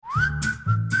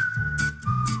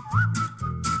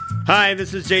Hi,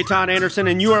 this is J. Todd Anderson,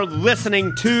 and you are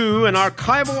listening to an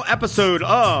archival episode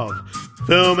of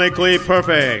Filmically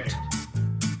Perfect.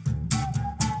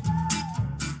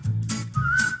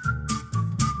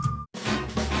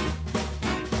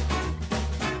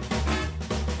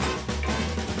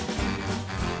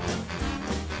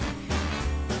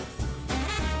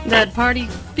 That party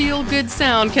feel-good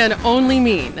sound can only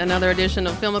mean another edition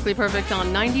of Filmically Perfect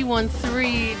on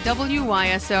 91.3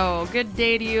 WYSO. Good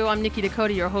day to you. I'm Nikki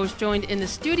Dakota, your host, joined in the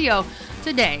studio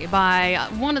today by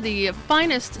one of the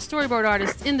finest storyboard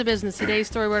artists in the business today,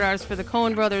 storyboard artist for the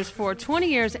Coen brothers for 20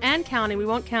 years and counting. We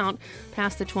won't count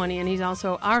past the 20, and he's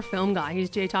also our film guy. He's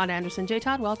J. Todd Anderson. J.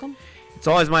 Todd, welcome. It's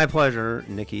always my pleasure,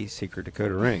 Nikki, Secret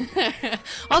Dakota Ring.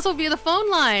 Also via the phone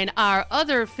line, our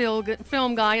other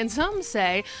film guy, and some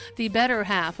say the better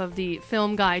half of the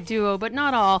film guy duo, but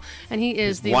not all. And he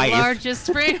is the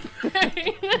largest frame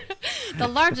brain, the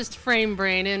largest frame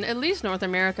brain in at least North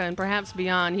America and perhaps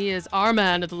beyond. He is our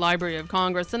man at the Library of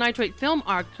Congress, the nitrate film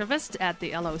archivist at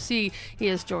the LOC. He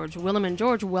is George Willeman.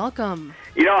 George, welcome.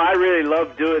 You know, I really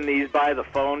love doing these by the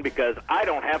phone because I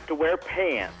don't have to wear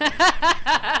pants.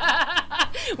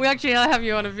 We actually have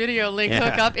you on a video link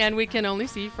hookup, and we can only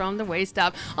see from the waist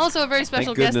up. Also, a very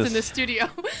special guest in the studio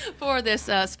for this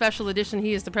special edition.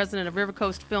 He is the president of River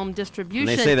Coast Film Distribution.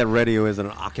 And they say that radio is an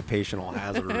occupational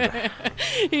hazard.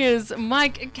 He is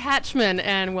Mike Catchman,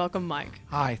 and welcome, Mike.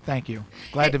 Hi, thank you.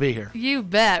 Glad to be here. You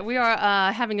bet. We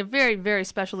are having a very, very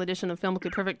special edition of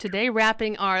Filmically Perfect today,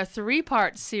 wrapping our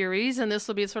three-part series, and this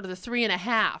will be sort of the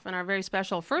 3.5 in our very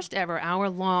special first ever hour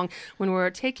long when we're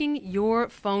taking your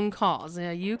phone calls.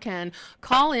 You can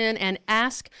call in and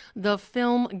ask the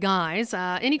film guys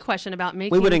any question about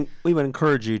making. We would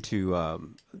encourage you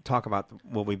to talk about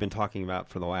what we've been talking about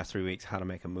for the last 3 weeks, how to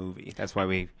make a movie. That's why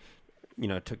we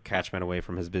took Catchman away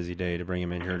from his busy day to bring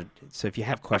him in here. So if you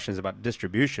have questions about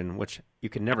distribution, which you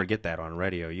can never get that on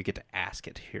radio, you get to ask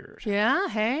it here. Yeah,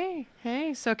 hey.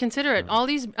 So consider it. All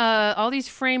these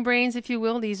frame brains, if you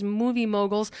will, these movie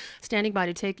moguls standing by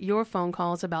to take your phone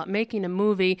calls about making a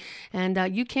movie, and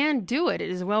you can do it. It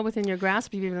is well within your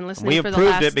grasp if you've been listening for the last 3 weeks.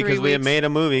 We approved it because we have made a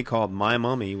movie called My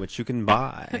Mummy, which you can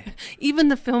buy. Even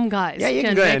the film guys you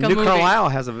can go make ahead. a New movie. Carlisle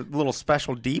has a little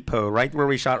special depot right where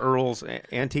we shot Earl's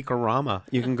Antiquorama.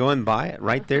 You can go and buy it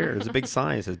right there. There's a big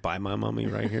sign that says "Buy My Mummy"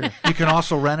 right here. You can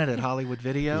also rent it at Hollywood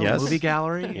Video, Yes. Movie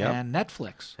Gallery, and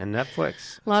Netflix.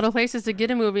 A lot of places to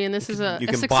get a movie, and this is a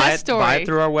success story. Buy it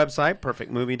through our website,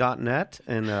 perfectmovie.net,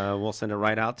 and we'll send it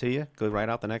right out to you. Go right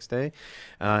out the next day.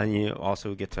 And you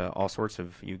also get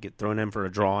you get thrown in for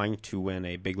a drawing to win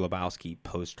a Big Lebowski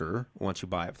poster once you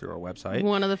buy it through our website.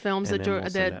 One of the films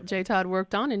that J. Todd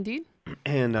worked on, indeed.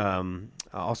 And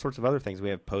all sorts of other things. We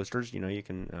have posters. You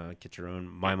can get your own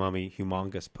My Mummy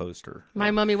humongous poster. My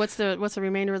Mummy. What's the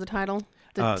remainder of the title?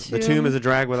 The Tomb is a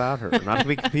Drag Without Her. Not to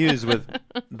be confused with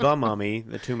The Mummy,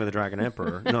 The Tomb of the Dragon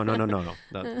Emperor. No.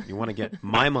 You want to get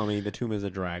My Mummy, The Tomb is a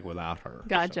Drag Without Her.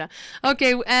 Gotcha.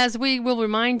 Okay, as we will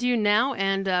remind you now,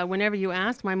 and whenever you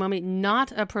ask, My Mummy,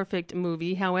 not a perfect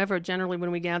movie. However, generally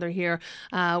when we gather here,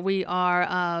 we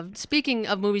are speaking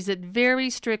of movies that very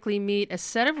strictly meet a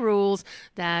set of rules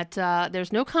that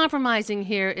there's no compromising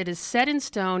here. It is set in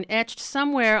stone, etched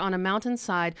somewhere on a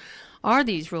mountainside. Are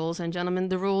these rules, and gentlemen,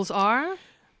 the rules are?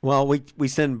 Well, we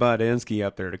send Bud Insky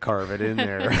up there to carve it in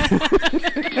there.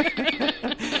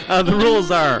 The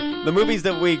rules are, the movies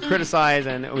that we criticize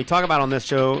and we talk about on this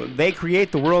show, they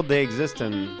create the world they exist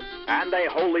in. And they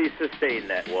wholly sustain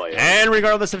that way. And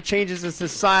regardless of changes in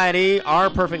society,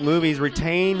 our perfect movies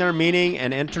retain their meaning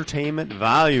and entertainment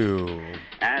value.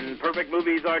 And perfect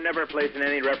movies are never placed in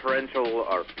any referential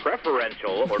or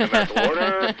preferential or numerical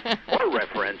order or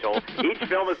referential. Each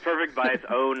film is perfect by its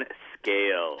own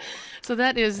scale. So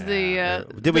that is the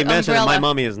Did we mention umbrella. that My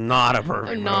Mummy is not a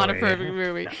perfect movie? Not a perfect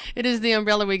movie. No. It is the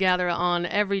umbrella we gather on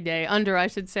every day, I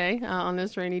should say, on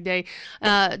this rainy day,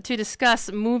 to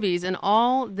discuss movies and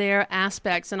all their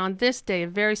aspects. And on this day, a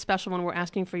very special one, we're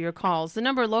asking for your calls. The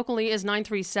number locally is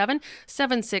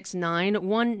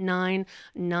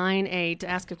 937-769-1998.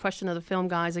 To ask a question of the film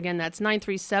guys, again, that's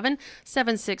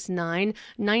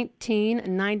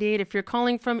 937-769-1998. If you're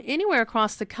calling from anywhere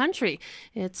across the country,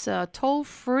 it's toll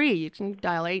free. You can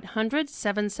dial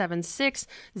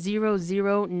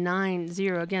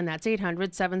 800-776-0090. Again, that's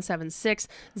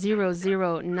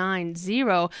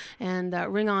 800-776-0090.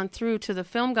 And ring on through to the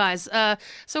film guys.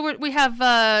 So we have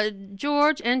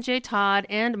George and J. Todd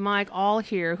and Mike all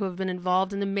here who have been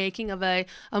involved in the making of a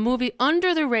movie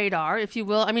under the radar, if you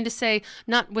will. I mean, to say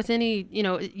not with any,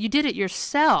 you did it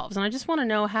yourselves. And I just want to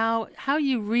know how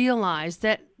you realized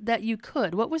that you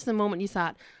could. What was the moment you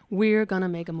thought, we're going to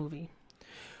make a movie?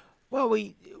 Well,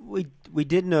 we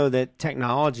did know that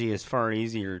technology is far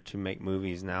easier to make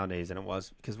movies nowadays than it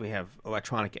was because we have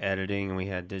electronic editing and we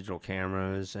had digital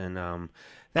cameras, and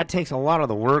that takes a lot of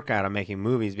the work out of making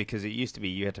movies because it used to be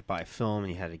you had to buy film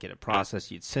and you had to get it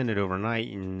processed. You'd send it overnight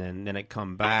and then it'd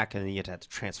come back and then you'd have to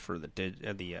transfer the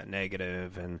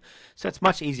negative, and so it's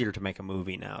much easier to make a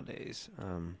movie nowadays.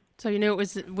 So you knew it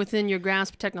was within your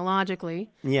grasp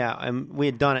technologically. Yeah, we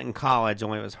had done it in college,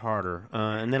 only it was harder.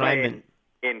 And then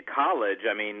in college,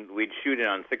 I mean, we'd shoot it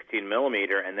on 16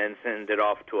 millimeter and then send it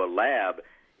off to a lab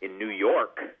in New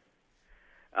York,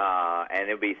 and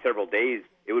it would be several days.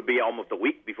 It would be almost a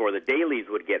week before the dailies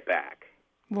would get back.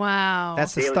 Wow.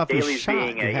 That's the stuff we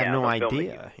shot. You had no idea.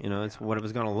 Filming. You know, it's what it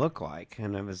was going to look like,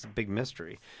 and it was a big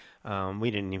mystery. We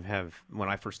didn't even have, when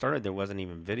I first started, there wasn't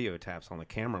even video taps on the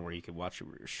camera where you could watch it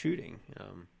where you're shooting.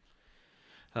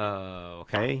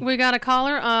 Okay. We got a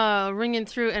caller ringing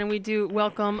through, and we do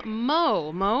welcome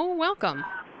Mo. Mo, welcome.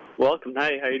 Welcome.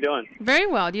 Hi, how you doing? Very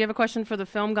well. Do you have a question for the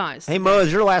film guys? Hey, Mo, is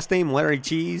your last name Larry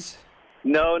Cheese?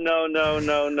 No. My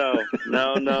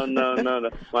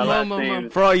last name.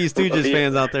 For all you Stooges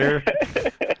fans out there.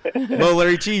 Mo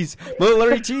Larry Cheese. Mo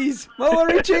Larry Cheese. Mo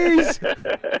Larry Cheese.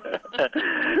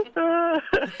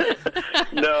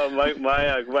 No,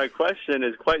 my question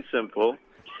is quite simple.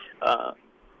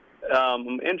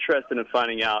 I'm interested in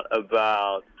finding out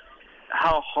about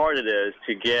how hard it is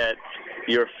to get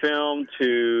your film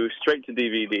straight to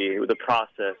DVD with the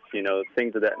process,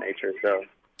 things of that nature. So.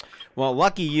 Well,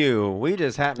 lucky you. We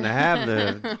just happen to have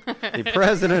the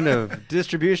president of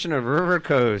distribution of River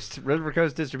Coast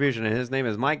Distribution, and his name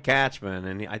is Mike Catchman,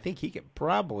 and I think he could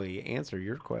probably answer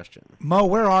your question. Mo,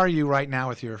 where are you right now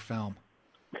with your film?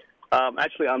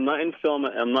 Actually, I'm not in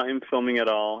filming at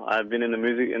all. I've been in the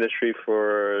music industry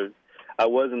I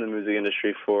was in the music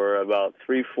industry for about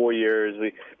 3-4 years.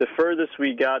 The furthest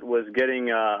we got was getting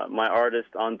my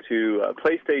artist onto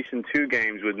PlayStation 2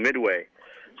 games with Midway.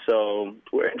 So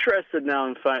we're interested now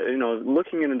in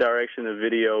looking in the direction of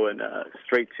video and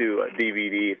straight to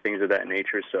DVD, things of that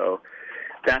nature. So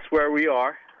that's where we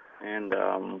are, and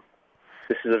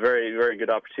this is a very, very good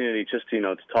opportunity just to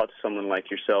talk to someone like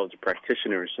yourselves,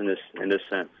 practitioners in this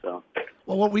sense. So.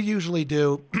 Well, what we usually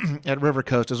do at River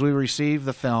Coast is we receive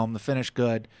the film, the finished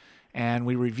good, and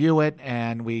we review it,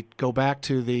 and we go back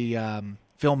to the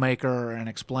filmmaker and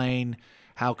explain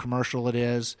how commercial it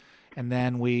is. And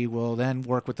then we will then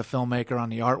work with the filmmaker on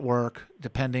the artwork,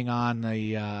 depending on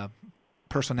the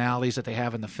personalities that they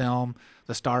have in the film,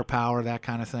 the star power, that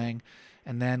kind of thing.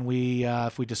 And then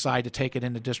if we decide to take it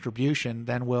into distribution,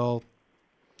 then we'll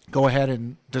go ahead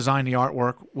and design the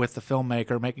artwork with the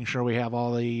filmmaker, making sure we have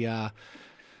all the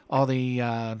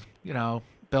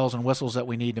bells and whistles that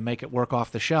we need to make it work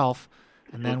off the shelf.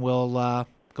 And then we'll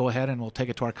go ahead and we'll take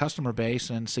it to our customer base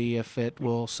and see if it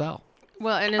will sell.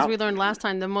 Well, and as we learned last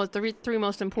time, the three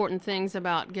most important things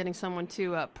about getting someone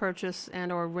to purchase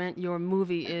and or rent your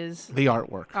movie is the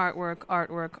artwork.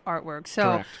 Artwork.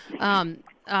 So,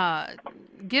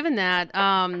 given that,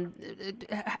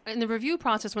 in the review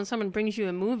process, when someone brings you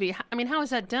a movie, how is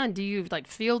that done? Do you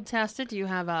field test it? Do you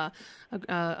have a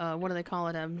what do they call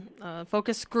it? A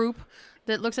focus group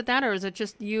that looks at that, or is it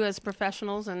just you as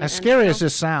professionals? As scary as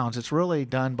this sounds, it's really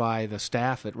done by the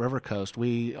staff at River Coast.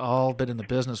 We all been in the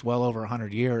business well over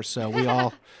 100 years, so we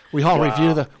all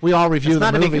review the movies.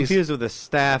 Not to be confused with the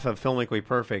staff of Filmically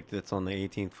Perfect that's on the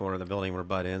 18th floor of the building where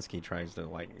Bud Insky tries to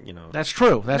That's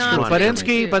true. That's true. But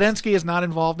Insky is not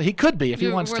involved. He could be if he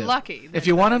wants to. We're lucky. If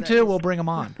you want him to, we'll bring him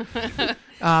on.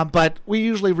 But we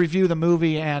usually review the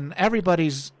movie, and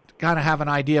everybody's kind of have an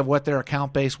idea of what their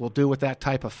account base will do with that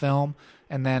type of film,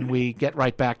 and then we get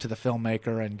right back to the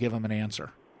filmmaker and give them an answer.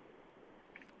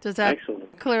 Does that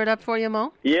Excellent. Clear it up for you,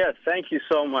 Mo? Yeah, thank you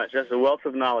so much. That's a wealth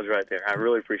of knowledge right there. I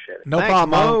really appreciate it. No Thanks,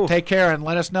 problem, Mo. Take care, and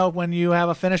let us know when you have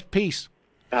a finished piece.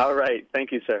 All right.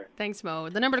 Thank you, sir. Thanks, Mo.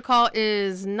 The number to call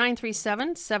is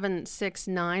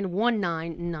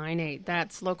 937-769-1998.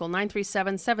 That's local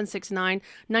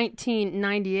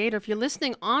 937-769-1998. Or if you're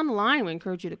listening online, we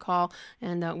encourage you to call,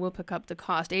 and we'll pick up the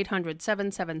cost.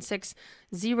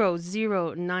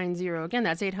 800-776-0090. Again,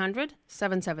 that's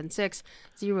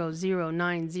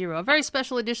 800-776-0090. A very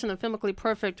special edition of Filmically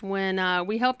Perfect when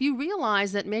we help you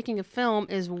realize that making a film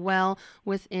is well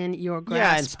within your grasp.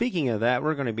 Yeah, and speaking of that,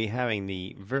 we're going to be having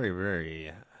the very,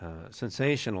 very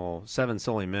sensational 7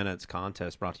 Silly Minutes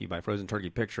contest brought to you by Frozen Turkey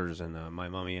Pictures and My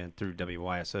Mummy and through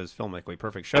WYSO's Filmically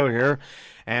Perfect show here.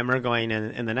 And we're going,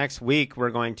 in the next week, we're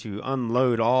going to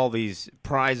unload all these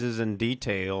prizes and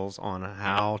details on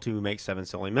how to make 7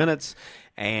 Silly Minutes.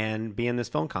 and be in this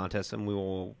film contest. And we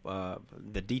will.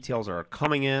 The details are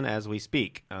coming in as we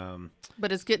speak.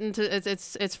 But it's getting to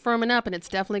it's firming up, and it's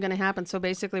definitely going to happen. So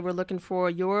basically, we're looking for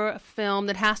your film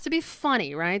that has to be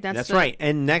funny, right? That's right.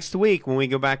 And next week, when we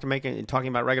go back to talking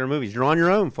about regular movies, you're on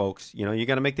your own, folks. You know, you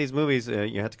got to make these movies.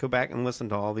 You have to go back and listen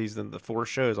to all the 4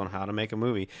 shows on how to make a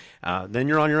movie. Then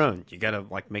you're on your own. You got to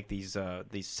make these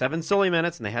 7 silly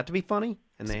minutes, and they have to be funny.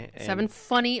 And 7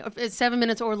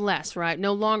 minutes or less, right?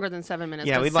 No longer than 7 minutes.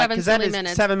 Yeah, we'd like because 7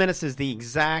 minutes is the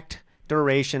exact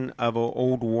duration of an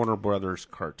old Warner Brothers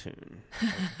cartoon.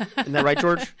 Isn't that right,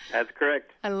 George? That's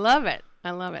correct. I love it.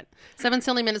 7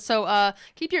 silly minutes. So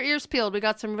keep your ears peeled. We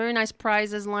got some very nice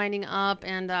prizes lining up,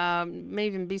 and may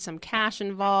even be some cash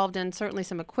involved, and certainly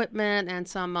some equipment and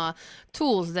some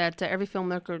tools that every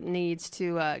filmmaker needs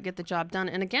to get the job done.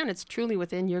 And again, it's truly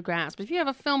within your grasp. If you have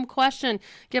a film question,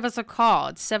 give us a call.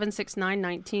 It's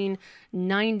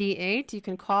 769-1998. You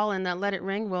can call and let it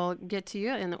ring. We'll get to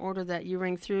you in the order that you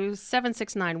ring through.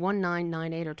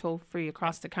 769-1998 or toll free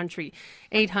across the country.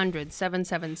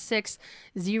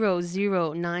 800-776-0090.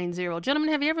 Gentlemen,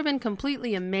 have you ever been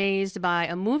completely amazed by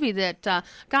a movie that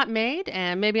got made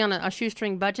and maybe on a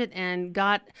shoestring budget and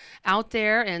got out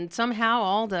there, and somehow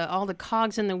all the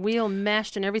cogs in the wheel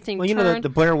meshed and everything turned? Well, the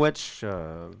Blair Witch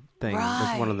thing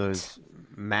Right. was one of those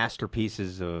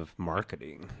masterpieces of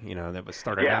marketing, that was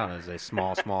started out as a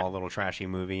small little trashy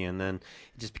movie, and then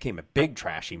it just became a big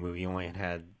trashy movie. Only it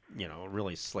had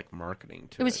really slick marketing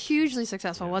to it. It was hugely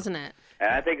successful, wasn't it?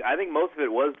 And I think most of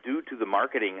it was due to the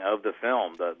marketing of the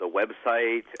film, the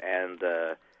website, and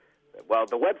the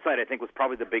website I think was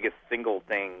probably the biggest single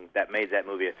thing that made that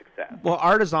movie a success. Well,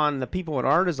 the people at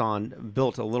Artisan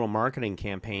built a little marketing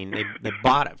campaign. They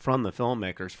bought it from the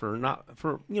filmmakers for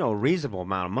a reasonable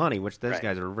amount of money, which those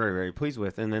guys are very, very pleased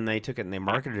with. And then they took it and they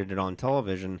marketed it on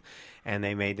television, and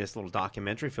they made this little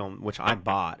documentary film, which I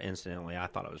bought instantly. I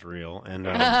thought it was real, and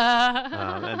then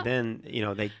I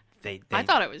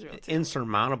thought it was real too.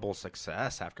 Insurmountable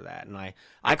success after that, and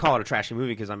I call it a trashy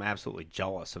movie because I'm absolutely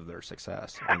jealous of their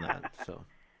success on that. So.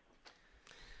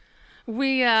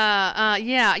 We, I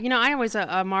always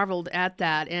marveled at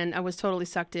that, and I was totally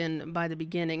sucked in by the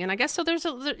beginning. And I guess so.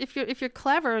 If you're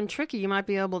clever and tricky, you might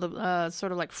be able to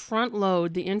sort of like front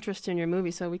load the interest in your movie.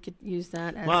 So we could use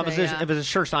that as it was a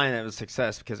sure sign that it was a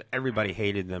success because everybody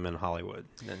hated them in Hollywood.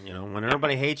 And when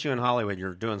everybody hates you in Hollywood,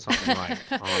 you're doing something right.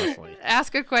 Honestly,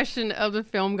 ask a question of the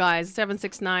film guys.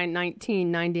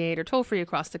 769-1998 or toll free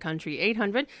across the country.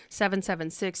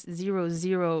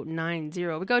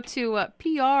 800-776-0090. We go to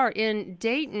PR in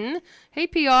Dayton. Hey,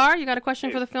 PR, you got a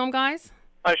question for the film guys?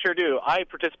 I sure do. I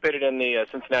participated in the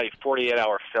Cincinnati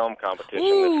 48-hour film competition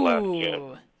this last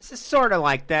June. It's just sort of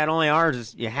like that, only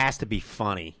ours it has to be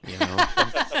funny,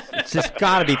 It's just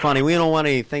got to be funny. We don't want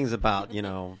any things about,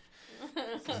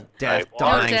 death,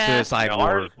 dying, suicide.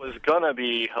 Ours was going to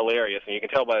be hilarious, and you can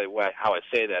tell by how I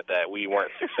say that we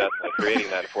weren't successful in creating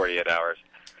that in 48 hours.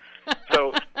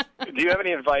 So, do you have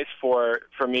any advice for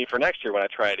me for next year when I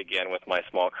try it again with my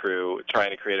small crew,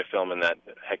 trying to create a film in that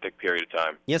hectic period of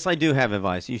time? Yes, I do have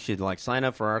advice. You should sign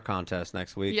up for our contest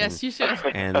next week. Yes, you should.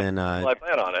 And then well, I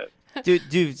plan on it.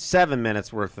 Do 7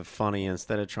 minutes worth of funny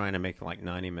instead of trying to make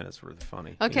 90 minutes worth of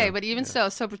funny. Okay, but even so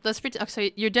let's pretend. So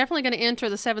you're definitely going to enter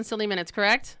the 7 silly minutes,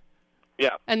 correct?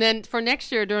 Yeah. And then for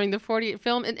next year during the 48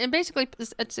 film, and basically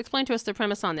explain to us the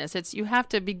premise on this. It's you have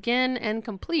to begin and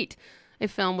complete a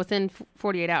film within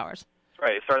 48 hours. That's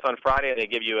right. It starts on Friday. They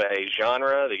give you a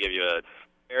genre, they give you a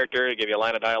character, they give you a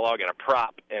line of dialogue, and a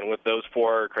prop. And with those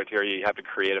 4 criteria, you have to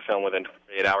create a film within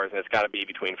 48 hours, and it's got to be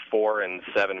between 4 and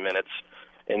 7 minutes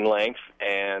in length,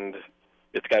 and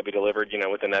it's got to be delivered,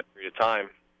 within that period of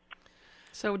time.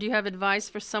 So do you have advice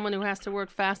for someone who has to work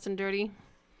fast and dirty?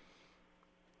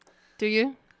 Do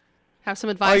you? Have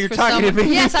some advice you're for talking someone? to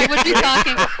me? Yes, I would be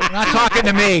talking. Not talking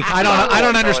to me. I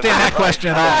don't understand that question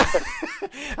at all.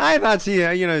 I thought,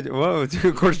 whoa,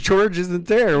 of course, George isn't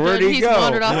there. Where'd he He's go?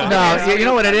 wandered off. No, you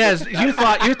know what it is? You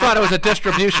thought it was a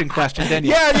distribution question, didn't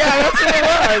you? Yeah, that's what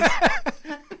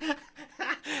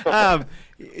it was.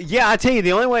 Yeah, I tell you,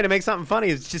 the only way to make something funny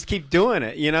is just keep doing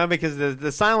it, because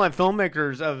the silent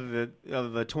filmmakers of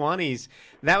the 20s,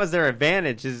 that was their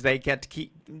advantage, is they got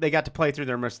to play through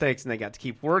their mistakes and they got to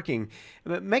keep working.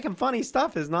 But making funny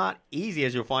stuff is not easy,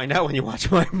 as you'll find out when you watch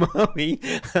my movie.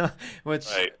 Which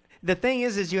right. The thing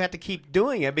is you have to keep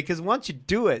doing it, because once you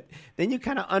do it, then you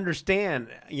kind of understand,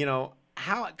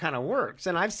 how it kind of works.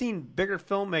 And I've seen bigger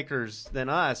filmmakers than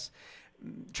us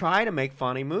try to make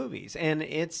funny movies, and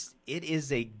it's it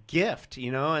is a gift,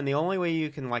 and the only way you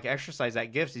can like exercise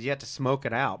that gift is you have to smoke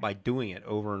it out by doing it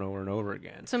over and over and over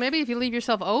again. So maybe if you leave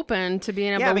yourself open to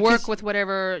being able to work with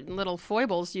whatever little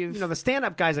foibles you've... the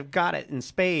stand-up guys have got it in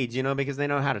spades, because they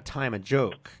know how to time a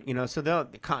joke. So the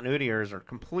continuity errors are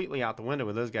completely out the window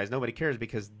with those guys. Nobody cares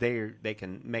because they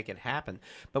can make it happen.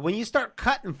 But when you start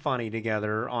cutting funny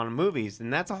together on movies, then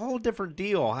that's a whole different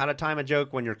deal. How to time a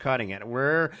joke when you're cutting it.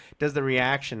 Where does the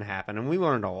reaction happen? And we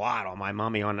learned a lot on My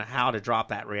Mummy on how to drop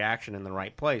that reaction in the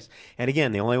right place. And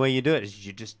again, the only way you do it is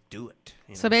you just do it.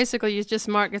 So basically, you just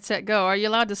mark, get set, go. Are you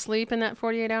allowed to sleep in that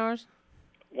 48 hours?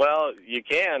 Well, you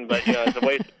can, but it's a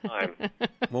waste of time.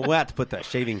 Well, we'll have to put that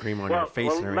shaving cream on your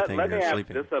face and everything when you're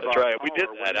sleeping. That's right. We did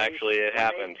that, actually. It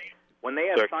happened. When they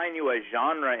assign you a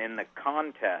genre in the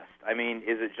contest, I mean,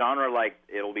 is it genre like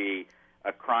it'll be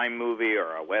a crime movie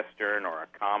or a Western or a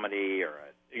comedy or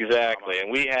a... Exactly,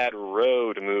 and we had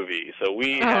road movies, so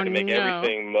we had to make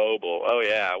everything mobile. Oh,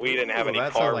 yeah, we didn't have any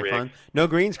car rigs. Fun. No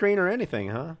green screen or anything,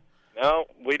 huh? No,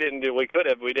 we didn't do. We could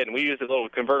have. We didn't. We used a little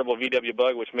convertible VW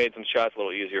Bug, which made some shots a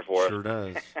little easier for us. Sure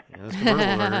does. Yeah, those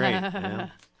convertibles are great. Yeah.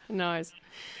 Nice.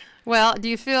 Well, do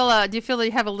you feel that you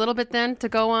have a little bit then to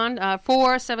go on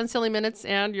for 7 Silly Minutes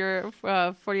and your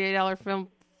 $48 film?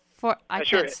 I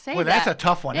can't say that. Well, that's a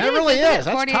tough one. It really is.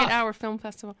 That's 48-hour film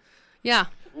festival. Yeah.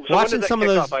 So watching some of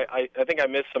those, I think I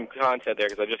missed some content there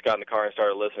because I just got in the car and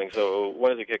started listening. So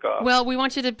when does it kick off? Well, we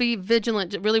want you to be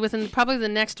vigilant. Really, within probably the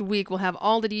next week, we'll have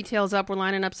all the details up. We're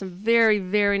lining up some very,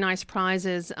 very nice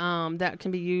prizes that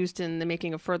can be used in the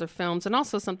making of further films, and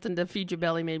also something to feed your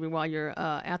belly maybe while you're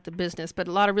at the business. But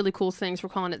a lot of really cool things. We're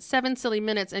calling it 7 Silly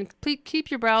Minutes, and please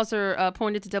keep your browser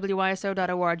pointed to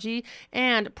WYSO.org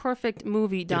and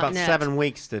perfectmovie.net. About 7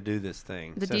 weeks to do this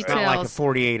thing. The details. It's not like a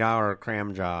 48-hour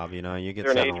cram job. You get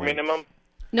 7 weeks. Minimum?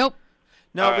 Nope.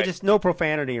 No, but just no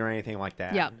profanity or anything like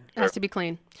that. Yeah, it has to be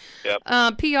clean. Yep.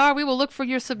 PR, we will look for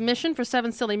your submission for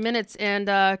 7 Silly Minutes and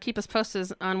keep us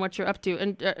posted on what you're up to.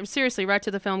 And seriously, write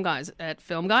to the Film Guys at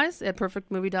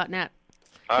filmguys@perfectmovie.net.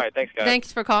 All right, thanks, guys.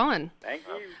 Thanks for calling. Thank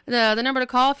you. The number to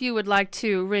call if you would like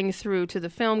to ring through to the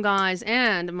Film Guys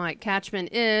and Mike Catchman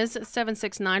is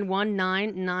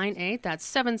 769-1998. That's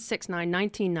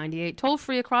 769-1998. Toll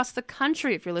free across the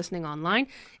country if you're listening online,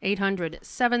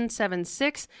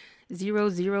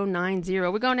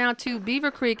 800-776-0090. We go now to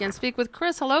Beaver Creek and speak with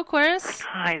Chris. Hello, Chris.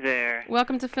 Hi there.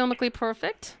 Welcome to Filmically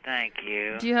Perfect. Thank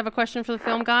you. Do you have a question for the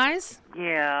Film Guys?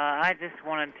 Yeah, I just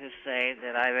wanted to say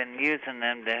that I've been using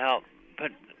them to help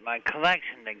put my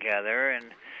collection together,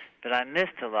 but I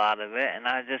missed a lot of it, and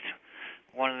I just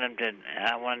wanted to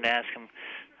ask them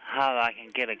how I can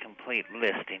get a complete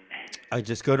listing.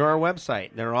 Just go to our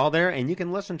website. They're all there, and you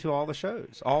can listen to all the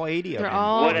shows, all 80 of them. They're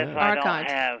all What if I archived. don't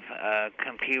have a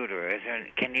computer?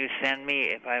 Can you send me,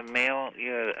 if I mail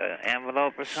you an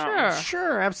envelope or something?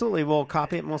 Sure, absolutely. We'll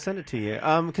copy it and we'll send it to you.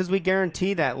 Because we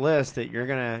guarantee that list that you're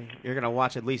gonna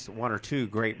watch at least 1 or 2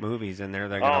 great movies in there.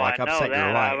 They're gonna upset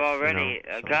your life. I've already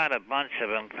got a bunch of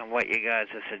them from what you guys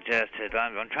have suggested.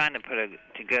 I'm trying to put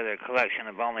together a collection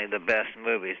of only the best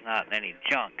movies, not any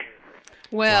junk.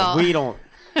 Well, we don't.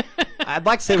 I'd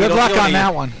like to say good luck on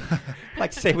that one. I'd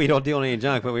like to say we don't deal in any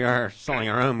junk, but we are selling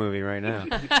our own movie right now.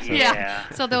 So. Yeah.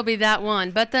 So there'll be that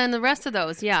one, but then the rest of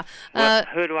those, yeah.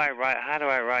 Who do I write? How do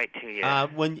I write to you?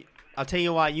 I'll tell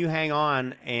you what, you hang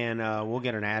on, and we'll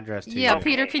get an address to you. Yeah,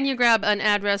 Peter, can you grab an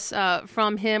address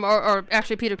from him? Or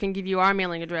actually, Peter can give you our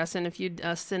mailing address, and if you'd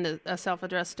send a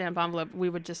self-addressed stamp envelope, we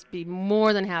would just be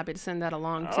more than happy to send that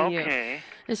along to you. Okay.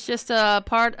 It's just a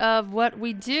part of what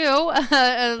we do,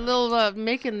 a little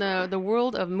making the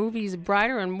world of movies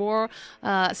brighter and more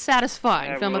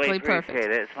satisfying. I Filmically really Perfect.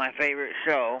 appreciate it. It's my favorite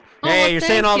show. Hey, you're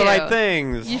saying all the right you.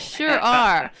 things. You sure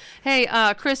are. Hey,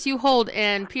 Chris, you hold,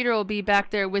 and Peter will be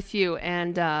back there with you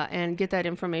and get that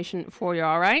information for you,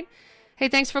 all right? Hey,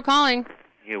 thanks for calling.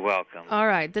 You're welcome. All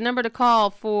right. The number to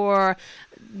call for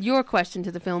your question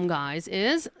to the Film Guys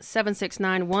is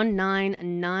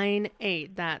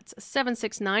 769-1998. That's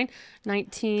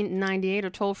 769-1998, or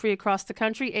toll free across the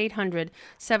country,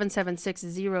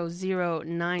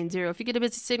 800-776-0090. If you get a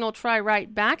busy signal, try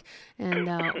right back, and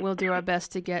we'll do our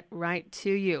best to get right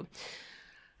to you.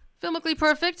 Filmically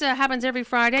Perfect happens every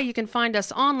Friday. You can find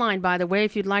us online, by the way,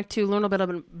 if you'd like to learn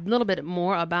a little bit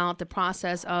more about the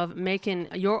process of making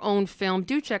your own film.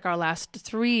 Do check our last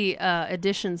 3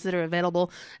 editions that are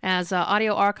available as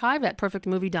audio archive at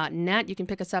perfectmovie.net. You can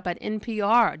pick us up at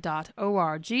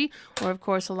npr.org, or, of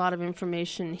course, a lot of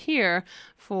information here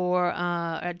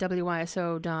at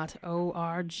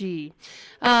wyso.org.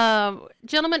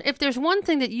 Gentlemen, if there's one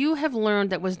thing that you have learned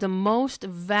that was the most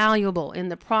valuable in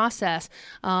the process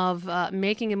of of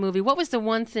making a movie, what was the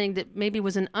one thing that maybe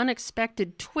was an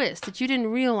unexpected twist that you didn't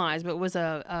realize, but was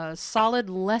a solid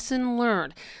lesson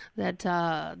learned that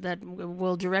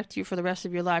will direct you for the rest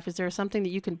of your life? Is there something that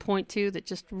you can point to that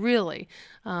just really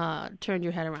turned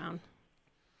your head around?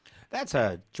 That's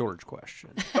a George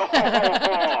question. Of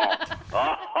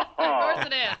course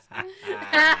it is.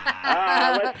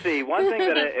 Let's see. One thing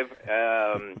that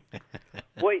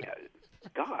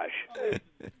gosh.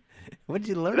 What did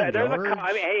you learn, There's George?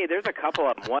 there's a couple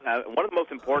of them. One of the most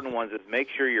important ones is make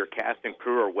sure your cast and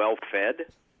crew are well fed.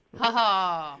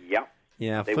 Yeah.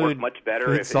 Yeah, they work much better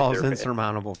food if solves they're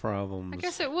insurmountable problems. I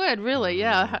guess it would, really,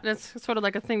 yeah. That's sort of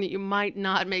like a thing that you might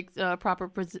not make proper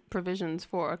provisions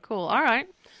for. Cool. All right.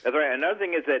 That's right. Another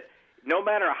thing is that no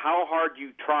matter how hard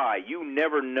you try, you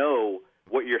never know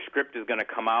what your script is going to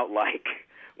come out like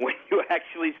when you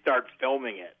actually start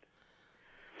filming it.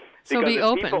 So be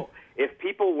open. If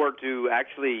people were to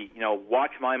actually,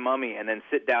 watch My Mummy and then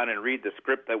sit down and read the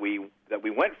script that we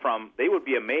went from, they would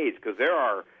be amazed because there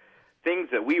are things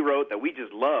that we wrote that we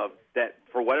just loved that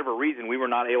for whatever reason we were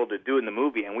not able to do in the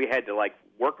movie, and we had to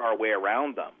work our way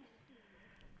around them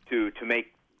to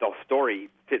make the story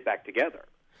fit back together.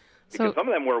 Because some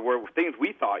of them were things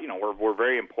we thought were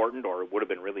very important or would have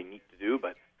been really neat to do,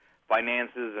 but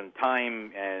finances and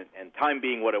time and time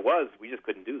being what it was, we just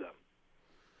couldn't do them.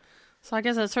 So I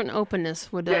guess a certain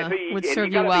openness would would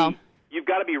serve you well. You've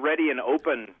got to be ready and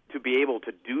open to be able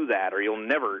to do that, or you'll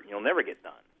never get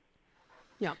done.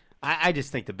 Yeah. I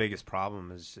just think the biggest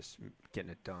problem is just getting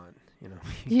it done.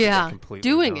 Yeah,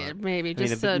 doing done. It maybe.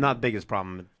 Not the biggest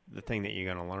problem. The thing that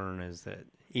you're going to learn is that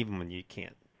even when you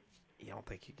don't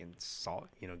think you can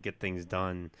get things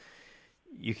done,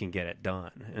 you can get it done.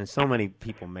 And so many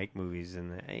people make movies,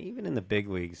 and even in the big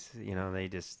leagues,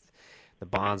 the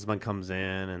bondsman comes in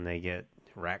and they get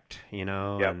wrecked,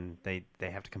 Yep. and they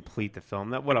have to complete the film.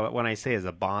 That when I say as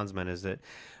a bondsman is that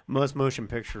most motion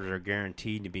pictures are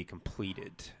guaranteed to be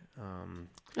completed.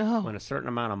 When a certain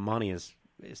amount of money is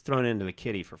thrown into the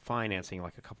kitty for financing,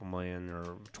 like a couple million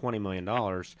or $20 million,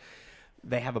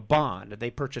 they have a bond. They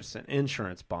purchase an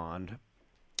insurance bond,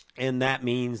 and that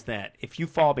means that if you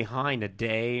fall behind a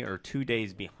day or 2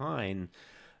 days behind,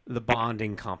 the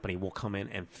bonding company will come in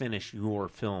and finish your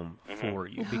film for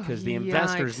you because the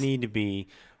investors need to be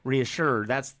reassured.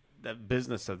 That's the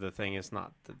business of the thing. It's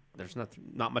not there's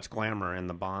not much glamour in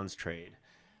the bonds trade.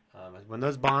 When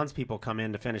those bonds people come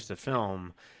in to finish the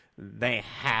film, they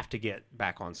have to get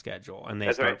back on schedule, and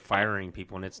they start firing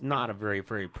people, and it's not a very,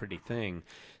 very pretty thing.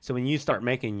 So when you start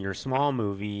making your small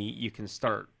movie, you can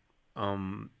start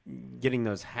getting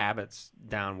those habits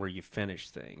down where you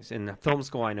finish things. In the film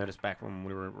school, I noticed back when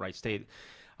we were at Wright State,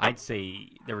 I'd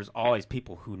say there was always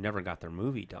people who never got their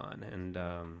movie done, and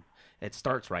it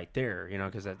starts right there,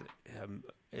 because I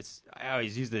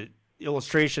always use the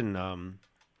illustration.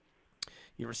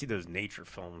 You ever see those nature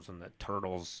films and the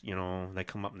turtles, they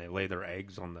come up and they lay their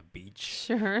eggs on the beach,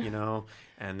 sure,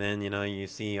 and then, you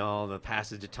see all the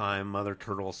passage of time, Mother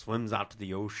Turtle swims out to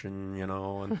the ocean,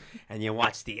 and you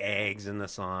watch the eggs in the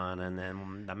sun, and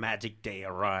then the magic day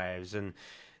arrives, and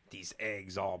these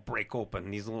eggs all break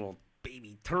open, these little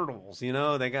baby turtles,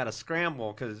 they got to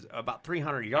scramble because about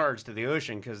 300 yards to the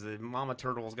ocean because the mama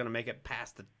turtle is going to make it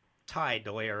past the tide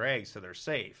to lay her eggs so they're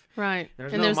safe. Right.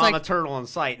 There's no mama turtle in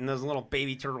sight, and those little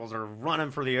baby turtles are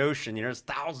running for the ocean. There's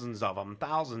thousands of them,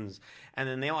 and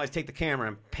then they always take the camera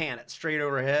and pan it straight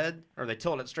overhead, or they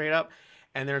tilt it straight up,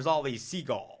 and there's all these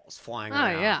seagulls flying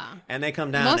around. Oh, yeah. And they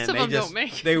come down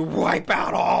they wipe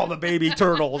out all the baby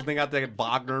turtles. They got the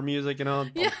Wagner music,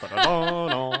 and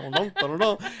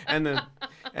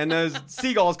those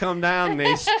seagulls come down and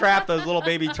they strap those little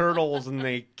baby turtles and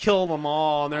they kill them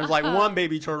all. And there's one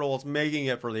baby turtle that's making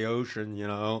it for the ocean,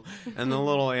 and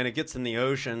and it gets in the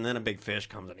ocean, and then a big fish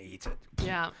comes and eats it.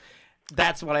 Yeah.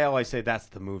 That's what I always say. That's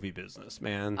the movie business,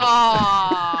 man.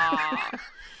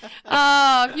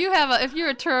 If you're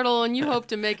a turtle and you hope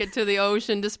to make it to the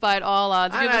ocean despite all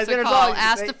odds, give us a call.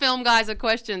 Ask the film guys a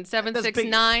question.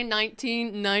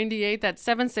 769-1998. That's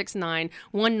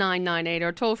 769-1998,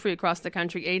 or toll free across the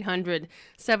country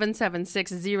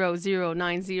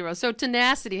 800-776-0090. So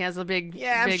tenacity has a big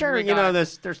I'm sure regard.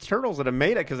 There's turtles that have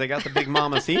made it because they got the big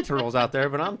mama sea turtles out there.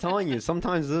 But I'm telling you,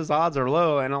 sometimes those odds are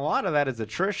low, and a lot of that is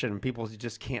attrition. People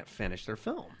just can't finish their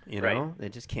film. Right. They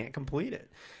just can't complete it.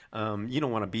 You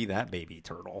don't want to be that baby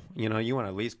turtle. You want to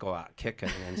at least go out kicking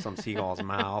in some seagull's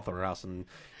mouth, or else in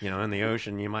the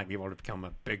ocean you might be able to become a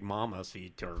big mama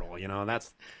sea turtle.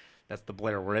 That's the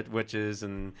Blair Witches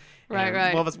and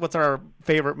right. What's our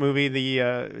favorite movie?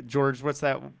 The George, what's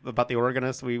that about the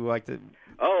organist we like to?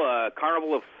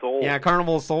 Carnival of Souls. Yeah,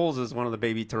 Carnival of Souls is one of the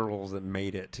baby turtles that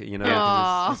made it. You know,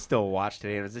 Aw. it's still watched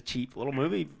today. It's a cheap little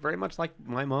movie, very much like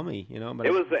My Mummy. You know, but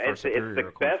It was it's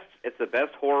it's the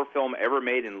best horror film ever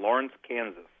made in Lawrence,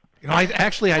 Kansas. You know,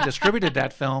 I distributed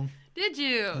that film Did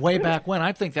you? way back when.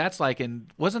 I think that's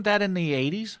wasn't that in the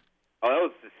 80s? Oh, that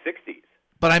was the 60s.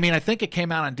 But I mean, I think it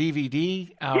came out on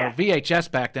DVD or Yeah. VHS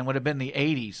back then. Would have been the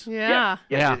 80s. Yeah.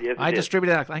 Yes, it I did.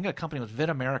 distributed. I think a company was Vid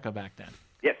America back then.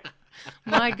 Yes.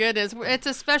 My goodness. It's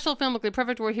a special Filmically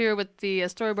Perfect. We're here with the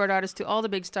storyboard artist to all the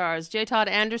big stars, J. Todd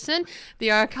Anderson,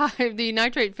 the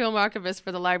Nitrate Film Archivist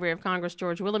for the Library of Congress,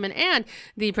 George Williman, and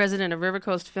the president of River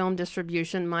Coast Film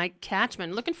Distribution, Mike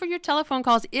Catchman. Looking for your telephone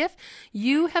calls. If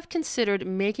you have considered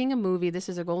making a movie, this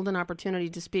is a golden opportunity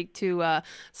to speak to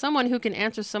someone who can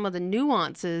answer some of the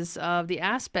nuances of the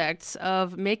aspects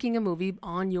of making a movie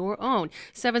on your own.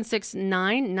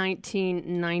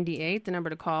 769-1998, the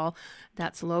number to call.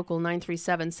 That's local,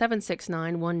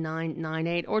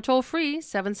 937-769-1998, or toll free,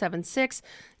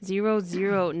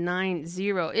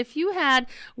 776-0090. If you had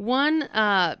one,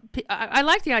 I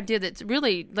like the idea that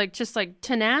really, just like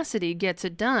tenacity gets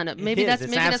it done. Maybe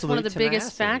that's one of the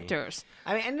biggest factors.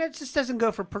 I mean, and it just doesn't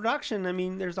go for production. I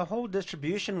mean, there's a whole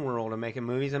distribution world of making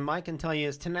movies, and Mike can tell you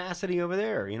it's tenacity over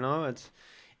there. You know,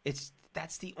 it's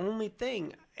that's the only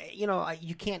thing. You know,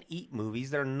 you can't eat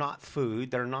movies. They're not food.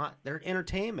 They're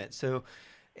entertainment. So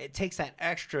it takes that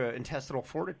extra intestinal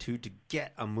fortitude to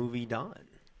get a movie done.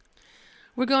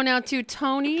 We're going now to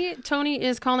Tony. Tony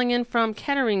is calling in from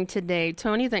Kettering today.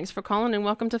 Tony, thanks for calling and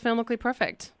welcome to Filmically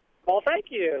Perfect. Well, thank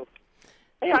you.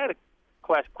 Hey, I had a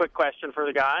quick question for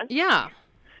the guys. Yeah.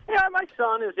 Yeah, my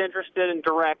son is interested in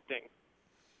directing.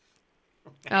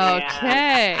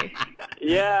 Okay.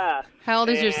 Yeah. How old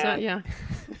is your son? Yeah.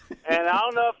 And I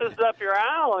don't know if this is up your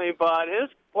alley, but his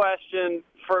question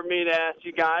for me to ask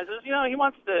you guys is, you know, he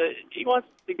wants to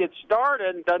get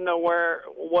started and doesn't know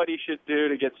what he should do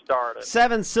to get started.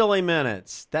 7 silly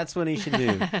minutes. That's what he should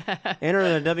do.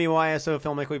 Enter the WYSO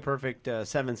Filmically Perfect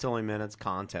 7 silly minutes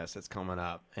contest that's coming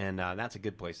up, and that's a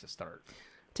good place to start.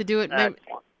 To do it,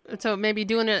 so maybe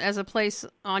doing it as a place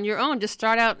on your own. Just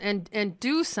start out and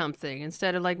do something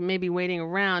instead of maybe waiting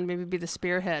around. Maybe be the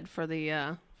spearhead for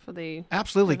the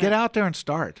Absolutely, event. get out there and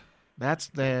start.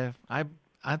 That's I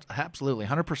absolutely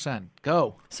 100%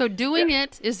 go. So doing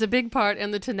it is the big part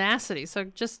and the tenacity. So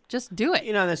just do it.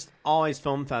 You know, there's always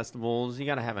film festivals. You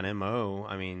got to have an MO.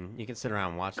 I mean, you can sit around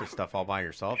and watch this stuff all by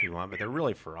yourself if you want, but they're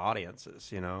really for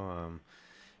audiences. You know.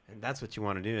 And that's what you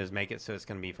want to do is make it so it's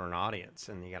going to be for an audience,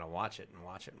 and you got to watch it and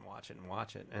watch it and watch it and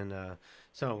watch it. And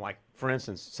so, for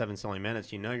instance, 7 silly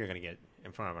minutes, you know you're going to get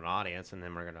in front of an audience, and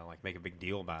then we're going to make a big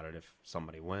deal about it if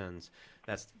somebody wins.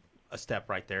 That's a step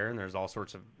right there. And there's all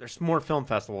sorts of there's more film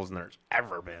festivals than there's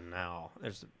ever been now.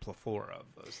 There's a plethora of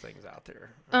those things out there.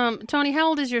 Tony, how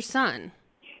old is your son?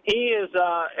 He is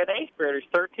at 8th grade. He's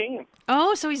 13.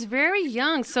 Oh, so he's very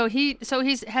young.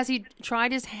 Has he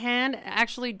tried his hand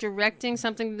actually directing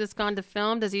something that's gone to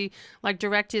film? Does he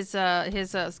direct his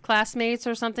classmates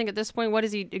or something at this point? What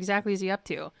is he up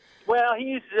to? Well,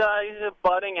 he's a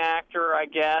budding actor, I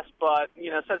guess. But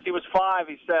since he was 5,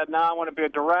 he said, "No, I want to be a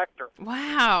director."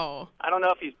 Wow. I don't know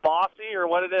if he's bossy or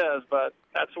what it is, but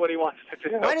that's what he wants to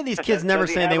do. Why do these kids never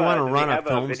say they want to run a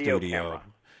film video studio? camera?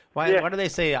 Why do they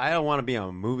say, I don't want to be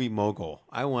a movie mogul?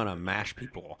 I want to mash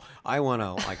people. I want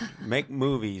to make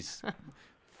movies,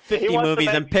 50 movies,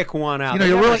 and pick one out.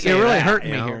 You're really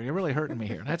hurting me here. You're really hurting me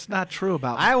here. That's not true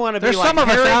about me. I want to be There's like some of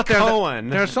Harry us out there Cohen.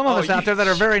 There are some of us out there that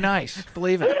are very nice.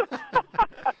 Believe it.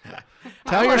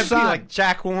 Tell your son. Be like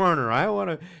Jack Warner. I want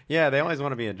to. Yeah, they always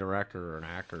want to be a director or an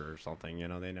actor or something.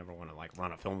 They never want to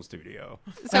run a film studio.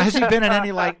 Now, has he been in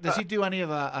any does he do any of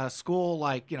a school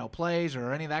plays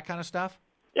or any of that kind of stuff?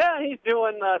 Yeah, he's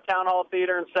doing Town Hall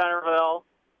Theater in Centerville.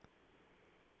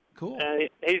 Cool. And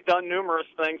he's done numerous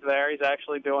things there. He's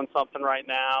actually doing something right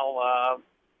now,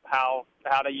 how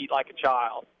to eat like a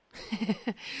child.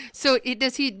 So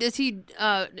is he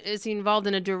involved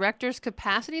in a director's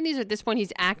capacity in these? At this point,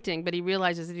 he's acting, but he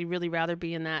realizes that he'd really rather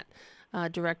be in that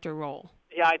director role.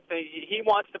 Yeah, I think he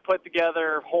wants to put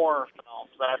together horror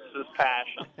films. That's his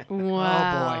passion.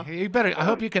 Wow. Oh boy, you better. I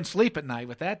hope you can sleep at night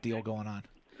with that deal going on.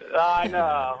 I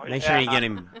know. Make sure you get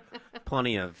him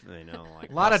plenty of, a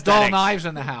lot of dull knives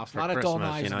in the house. A lot of dull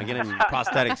Christmas, knives. Get him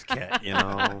prosthetics kit.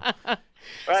 Well,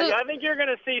 I think you're going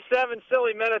to see 7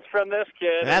 silly minutes from this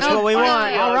kid. That's what we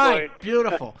want. All right,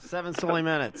 beautiful. 7 silly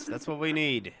minutes. That's what we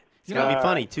need. It's going to be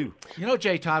funny too.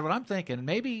 Jay Todd, what I'm thinking,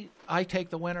 maybe I take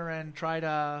the winner and try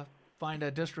to find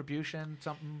a distribution,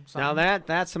 something? Now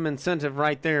that's some incentive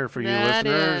right there for you That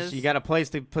listeners. is. You got a place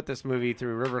to put this movie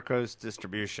through River Coast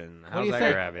Distribution. What How's do you that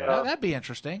think? grab you? Well, that'd be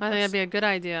interesting. I think that'd be a good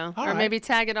idea. All Or right. maybe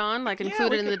tag it on, like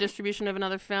include we it in the could- distribution of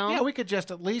another film. Yeah, we could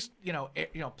just at least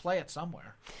play it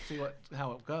somewhere, see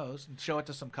how it goes, and show it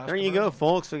to some There customers. you go,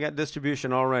 folks. We got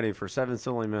distribution already for 7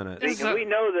 silly minutes. Because we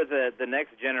know that the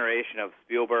next generation of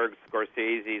Spielberg,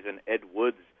 Scorsese's, and Ed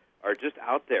Woods are just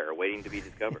out there waiting to be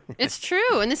discovered. It's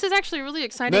true, and this is actually a really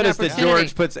exciting Notice that opportunity.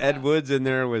 George puts Ed Woods in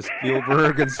there with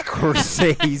Spielberg and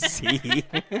Scorsese.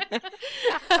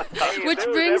 Which if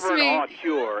there brings was ever me- an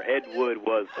auteur, Ed Wood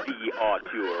was the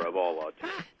auteur of all auteurs.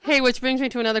 Hey, which brings me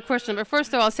to another question. But first,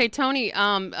 though, I'll say, Tony,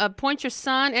 point your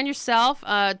son and yourself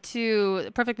to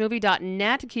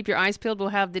perfectmovie.net to keep your eyes peeled. We'll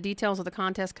have the details of the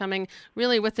contest coming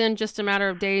really within just a matter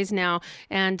of days now,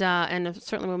 and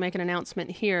certainly we'll make an announcement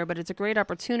here. But it's a great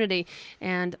opportunity,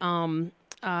 and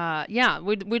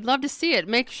we'd love to see it.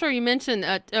 Make sure you mention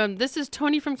this is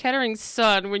Tony from Kettering's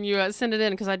son when you send it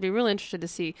in, because I'd be really interested to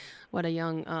see what a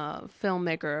young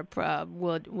filmmaker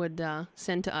would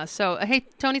send to us. So, hey,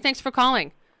 Tony, thanks for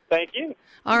calling. Thank you.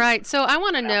 All right, so I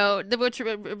want to know, which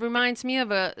reminds me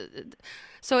of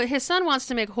so his son wants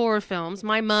to make horror films.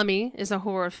 My Mummy is a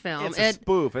horror film. It's a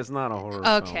spoof. It's not a horror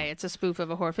film. Okay, it's a spoof of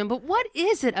a horror film. But what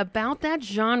is it about that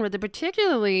genre that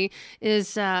particularly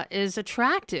is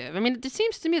attractive? I mean, it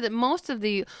seems to me that most of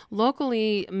the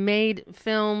locally made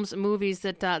films, movies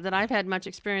that I've had much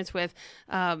experience with,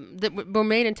 that were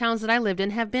made in towns that I lived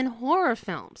in, have been horror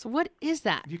films. What is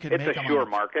that? You can It's make a 'em sure on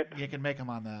the, market. You can make them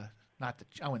on the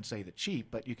I wouldn't say the cheap,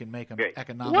 but you can make them Okay.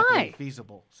 economically Why?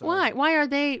 feasible. So, Why? Why are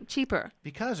they cheaper?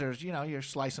 Because there's you're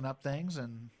slicing up things,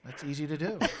 and that's easy to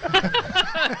do.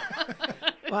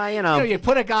 Well, You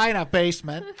put a guy in a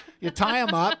basement, you tie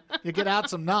him up, you get out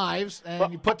some knives,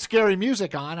 and you put scary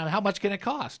music on. I mean, how much can it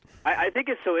cost? I think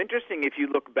it's so interesting if you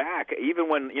look back, even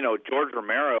when George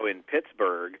Romero in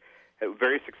Pittsburgh, a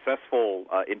very successful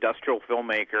industrial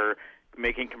filmmaker,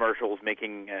 making commercials,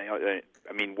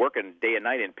 working day and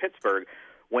night in Pittsburgh.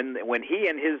 When he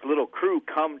and his little crew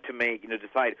come to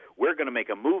decide we're going to make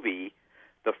a movie,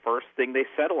 the first thing they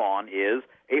settle on is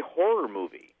a horror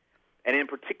movie, and in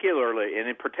particular,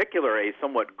 a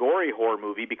somewhat gory horror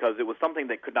movie, because it was something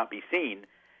that could not be seen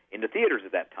in the theaters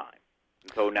at that time.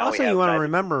 And so now also, we have you want to Night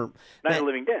remember of that, the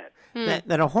Living Dead.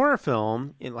 that a horror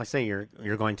film, like say you're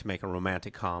going to make a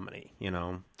romantic comedy,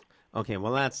 Okay,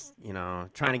 well that's,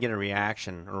 trying to get a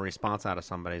reaction or a response out of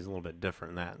somebody is a little bit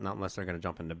different than that. Not unless they're going to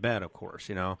jump into bed, of course,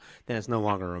 Then it's no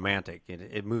longer romantic.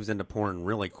 It moves into porn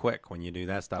really quick when you do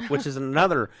that stuff, which is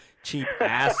another cheap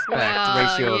aspect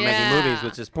ratio of making movies,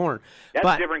 which is porn. That's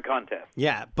but, a different contest.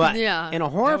 Yeah, but Yeah. in a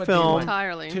That horror would be film... like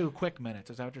Entirely. 2 quick minutes.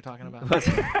 Is that what you're talking about?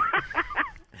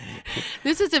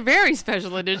 This is a very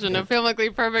special edition of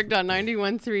Filmically Perfect on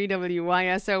 91.3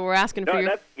 WYSO. We're asking for No, your...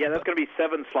 that's going to be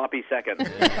 7 sloppy seconds.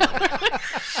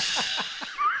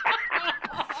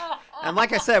 And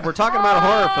like I said, we're talking about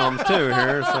horror films too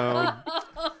here, so...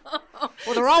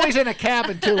 Well, they're always in a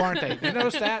cabin too, aren't they? You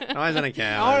notice that? Always in a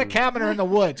cabin. Or a cabin or in the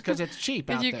woods because it's cheap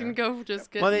out you there. can go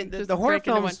just get... Well, just the horror break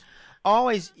into films one.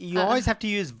 always have to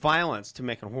use violence to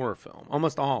make a horror film,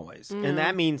 almost always, and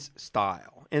that means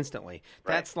style instantly.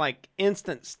 That's like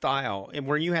instant style, and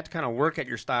where you have to kind of work at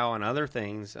your style and other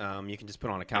things. You can just put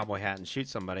on a cowboy hat and shoot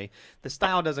somebody. The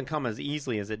style doesn't come as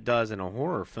easily as it does in a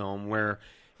horror film, where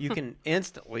you can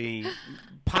instantly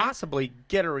possibly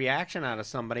get a reaction out of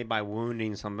somebody by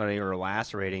wounding somebody or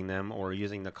lacerating them or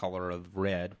using the color of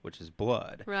red, which is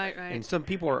blood. Right. And some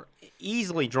people are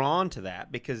easily drawn to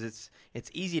that because it's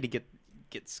easy to get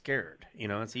scared.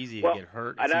 It's easy to get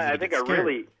hurt. It's And easy I to think get a scared.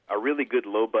 really good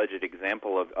low budget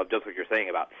example of just what you're saying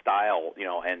about style,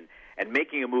 and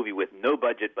making a movie with no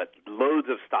budget but loads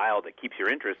of style that keeps your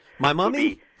interest. My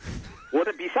Mummy?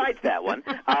 Besides that one,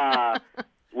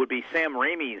 would be Sam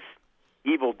Raimi's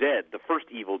Evil Dead, the first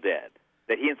Evil Dead,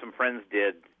 that he and some friends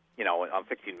did, on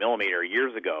 16 millimeter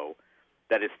years ago.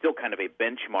 That is still kind of a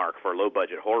benchmark for low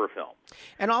budget horror film.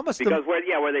 And almost Because where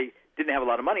they didn't have a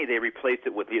lot of money, they replaced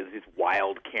it with these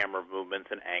wild camera movements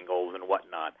and angles and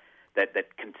whatnot that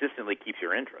consistently keeps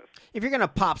your interest. if you're going to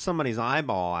pop somebody's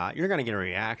eyeball out, you're going to get a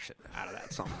reaction out of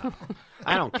that somehow.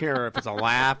 I don't care if it's a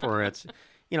laugh or it's,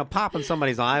 popping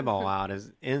somebody's eyeball out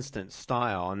is instant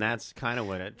style, and that's kind of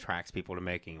what attracts people to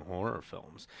making horror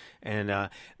films. And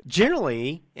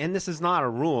generally, and this is not a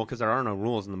rule because there are no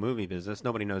rules in the movie business.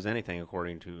 Nobody knows anything,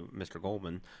 according to Mr.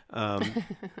 Goldman.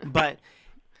 But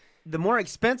the more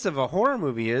expensive a horror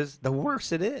movie is, the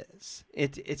worse it is.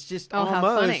 It's just Oh, how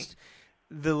funny. almost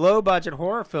the low budget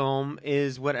horror film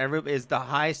is is the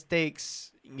high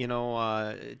stakes,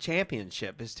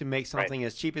 championship is to make something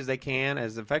as cheap as they can,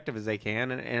 as effective as they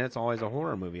can, and it's always a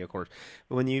horror movie, of course.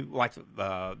 But when you like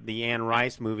the Anne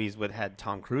Rice movies with had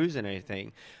Tom Cruise and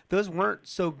everything, those weren't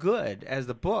so good as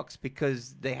the books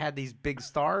because they had these big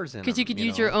stars in them. Because you could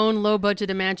use your own low budget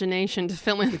imagination to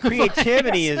fill in the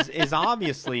creativity is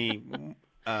obviously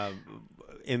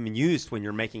in use when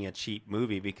you're making a cheap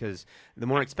movie, because the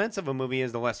more expensive a movie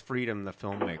is, the less freedom the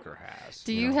filmmaker has.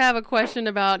 Do you have a question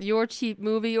about your cheap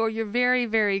movie or your very,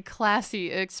 very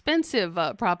classy, expensive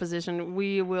proposition?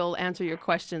 We will answer your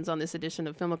questions on this edition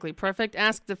of Filmically Perfect.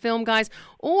 Ask the Film Guys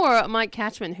or Mike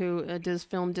Catchman, who does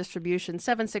film distribution,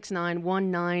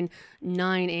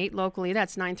 769-1998 locally.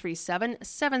 That's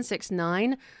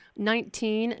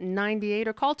 937-769-1998,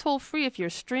 or call toll free if you're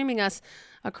streaming us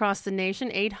across the nation,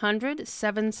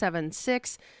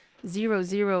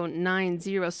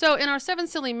 800-776-0090. So in our 7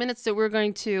 silly minutes that we're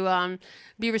going to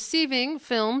be receiving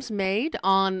films made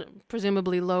on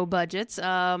presumably low budgets,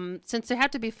 since they have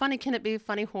to be funny, can it be a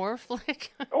funny horror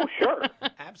flick? Oh, sure.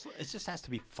 Absolutely. It just has to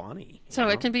be funny. So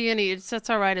it can be any, it's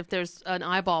all right if there's an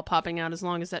eyeball popping out as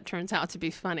long as that turns out to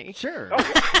be funny. Sure.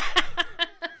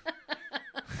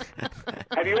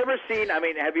 Have you ever seen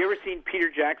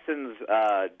Peter Jackson's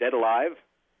Dead Alive?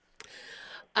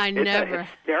 It's a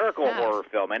hysterical horror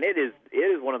film, and it is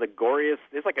one of the goriest.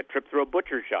 It's like a trip through a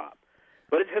butcher shop,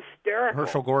 but it's hysterical.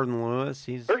 Herschel Gordon Lewis.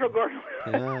 Yeah.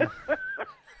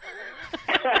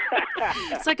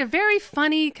 It's like a very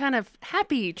funny, kind of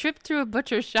happy trip through a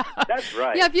butcher shop. That's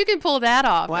right. Yeah, if you can pull that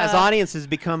off. Well, as audiences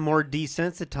become more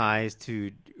desensitized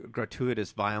to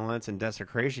gratuitous violence and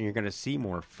desecration, you're going to see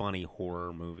more funny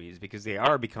horror movies because they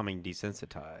are becoming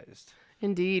desensitized.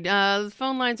 Indeed. The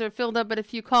phone lines are filled up, but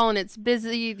if you call and it's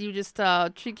busy, you just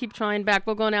keep trying back.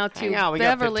 We'll go now to we Beverly.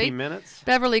 Got 15 minutes.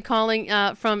 Beverly calling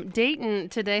from Dayton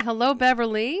today. Hello,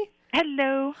 Beverly.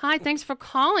 Hello. Hi, thanks for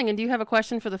calling. And do you have a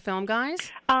question for the Film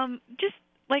Guys? Just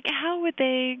like how would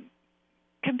they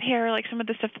compare like some of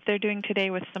the stuff that they're doing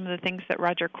today with some of the things that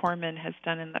Roger Corman has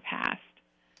done in the past?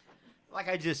 Like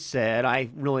I just said, I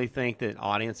really think that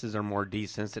audiences are more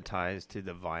desensitized to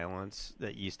the violence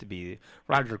that used to be.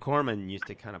 Roger Corman used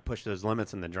to kind of push those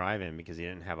limits in the drive-in because he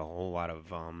didn't have a whole lot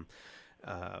of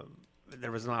there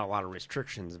was not a lot of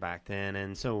restrictions back then,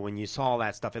 and so when you saw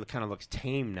that stuff, it kind of looks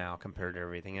tame now compared to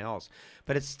everything else.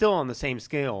 But it's still on the same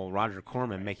scale. Roger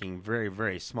Corman making very,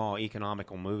 very small,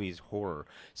 economical movies, horror.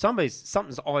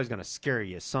 Something's always going to scare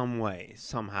you some way,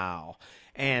 somehow,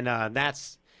 and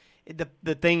that's.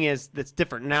 The thing is that's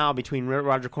different now between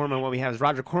Roger Corman and what we have is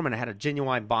Roger Corman had a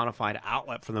genuine bona fide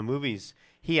outlet for the movies.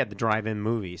 He had the drive-in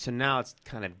movie. So now it's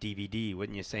kind of DVD,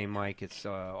 wouldn't you say, Mike? It's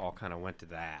all kind of went to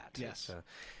that. Yes.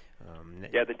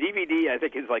 Yeah, the DVD, I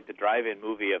think, is like the drive-in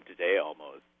movie of today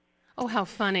almost. Oh, how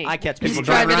funny. I catch people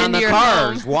drive driving around into their your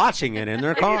cars, home. watching it in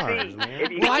their cars.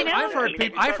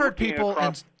 I've heard people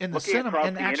in the cinema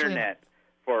and actually internet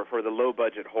for the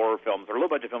low-budget horror films or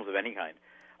low-budget films of any kind.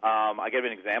 I give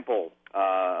an example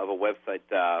of a website,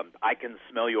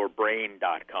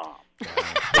 ICanSmellYourBrain.com.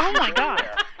 Oh, my God.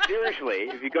 Seriously,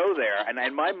 if you go there, and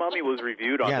My Mummy was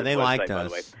reviewed on this they website, liked by us.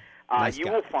 the way. Nice you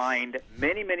guys. will find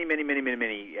many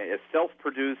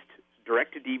self-produced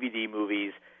direct-to-DVD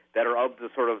movies that are of the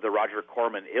sort of the Roger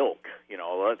Corman ilk. You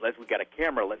know, we've got a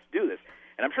camera, let's do this.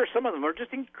 And I'm sure some of them are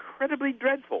just incredibly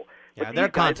dreadful. Yeah, But their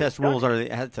these guys contest have done rules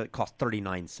it has to cost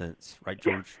 39 cents, right,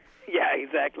 George? Yeah,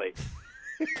 exactly.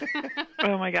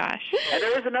 Oh, my gosh. And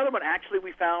there is another one. Actually,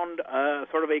 we found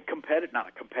sort of a not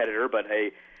a competitor, but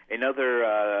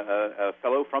another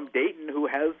fellow from Dayton who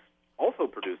has also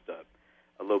produced a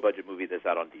low-budget movie that's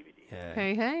out on DVD. Yeah.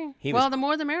 Hey. He Well, was- the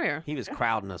more the merrier. He was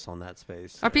crowding us on that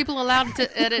space. Are people allowed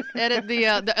to edit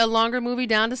a longer movie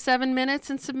down to 7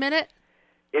 minutes and submit it?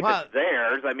 If Well, it's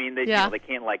theirs, I mean, they can't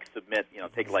submit,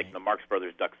 take like the Marx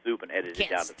Brothers Duck Soup and edit You it down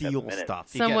can't to 7 steal minutes. stuff.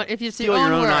 Somewhat, can if you steal own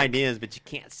your own work. ideas, but you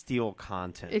can't steal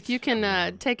content. If you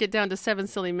can take it down to 7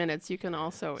 silly minutes, you can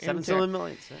also 7 enter. silly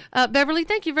minutes. Beverly,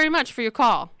 thank you very much for your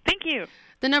call. Thank you.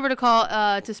 The number to call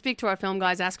to speak to our Film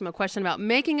Guys, ask them a question about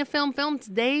making a film, films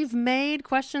they've made,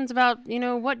 questions about,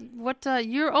 what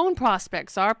your own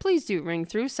prospects are. Please do ring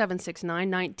through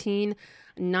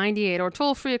 769-1998 or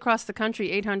toll free across the country,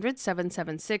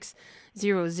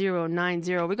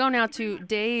 800-776-0090. We go now to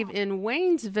Dave in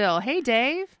Waynesville. Hey,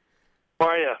 Dave. How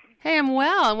are you? Hey, I'm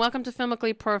well, and welcome to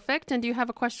Filmically Perfect. And do you have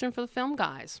a question for the Film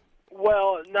Guys?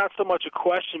 Well, not so much a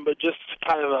question, but just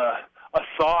kind of a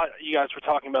thought. You guys were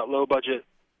talking about low-budget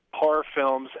horror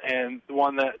films, and the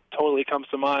one that totally comes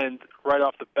to mind right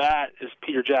off the bat is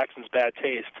Peter Jackson's Bad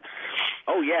Taste.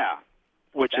 Oh yeah,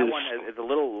 which that is one is a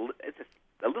little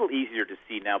easier to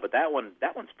see now, but that one's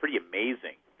pretty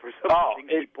amazing for some of the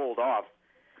things he pulled off.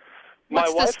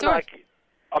 What's the story?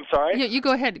 I'm sorry? Yeah, you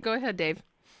go ahead. Go ahead, Dave.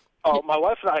 Oh, my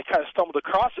wife and I kind of stumbled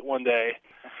across it one day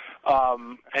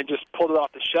and just pulled it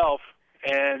off the shelf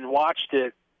and watched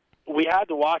it. We had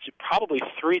to watch it probably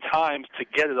 3 times to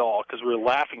get it all because we were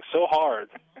laughing so hard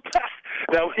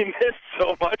that we missed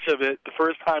so much of it the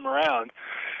first time around.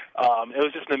 It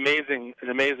was just an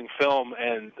amazing film,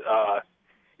 and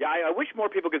yeah, I wish more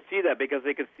people could see that because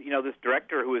they could, this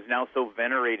director who is now so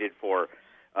venerated for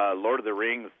Lord of the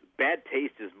Rings. Bad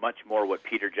Taste is much more what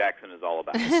Peter Jackson is all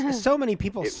about. So many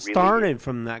people started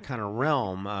from that kind of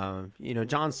realm.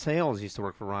 John Sayles used to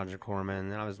work for Roger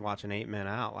Corman, and I was watching 8 Men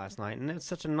Out last night, and it's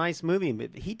such a nice movie.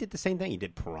 But he did the same thing. He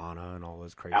did Piranha and all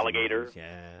those crazy Alligator. movies.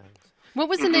 Yeah. What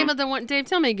was the name of the one? Dave,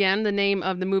 tell me again the name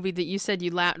of the movie that you said you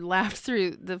laughed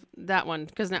through that one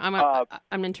because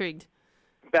I'm intrigued.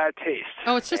 Bad Taste.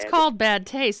 Oh, it's just called Bad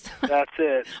Taste. That's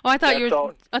it. Oh, I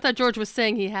thought George was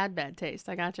saying he had bad taste.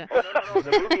 I gotcha.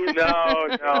 No.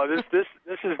 This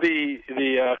is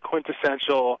the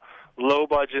quintessential low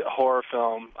budget horror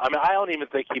film. I mean, I don't even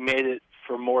think he made it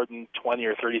for more than $20,000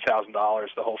 or $30,000.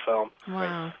 The whole film.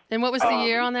 Wow. And what was the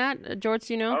year on that, George?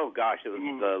 Do you know? Oh gosh, it was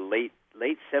the late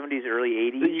 70s,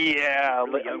 early 80s. Yeah,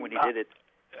 really young when he did it.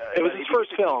 It was his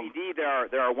first film.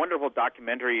 There are wonderful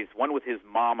documentaries. One with his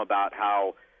mom about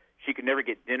how she could never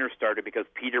get dinner started because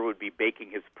Peter would be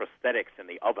baking his prosthetics in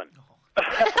the oven.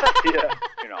 Yeah.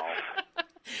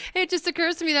 It just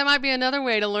occurs to me that might be another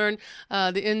way to learn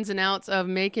the ins and outs of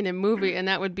making a movie, and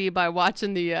that would be by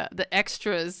watching the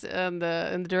extras and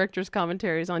the director's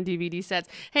commentaries on DVD sets.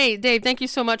 Hey, Dave, thank you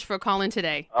so much for calling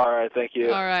today. All right, thank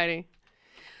you. All righty.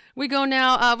 We go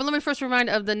now. But let me first remind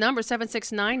of the number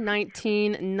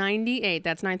 769-1998.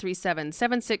 That's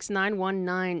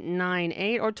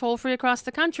 937-769-1998, or toll free across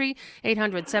the country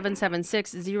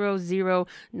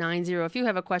 800-776-0090. If you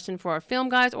have a question for our film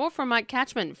guys or for Mike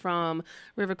Catchment from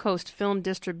River Coast Film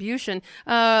Distribution,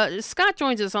 Scott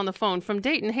joins us on the phone from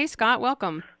Dayton. Hey, Scott,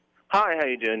 welcome. Hi, how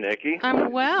you doing, Nikki?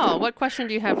 I'm well. What question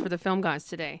do you have for the film guys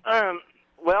today?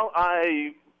 Well,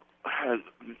 I have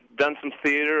done some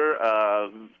theater,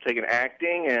 taken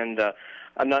acting, and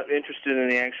I'm not interested in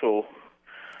the actual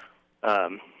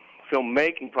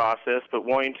filmmaking process, but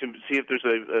wanting to see if there's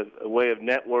a way of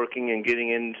networking and getting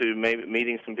into maybe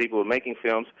meeting some people who are making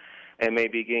films and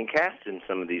maybe getting cast in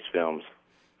some of these films.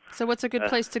 So what's a good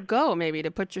place to go, maybe,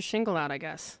 to put your shingle out, I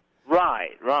guess?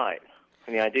 Right.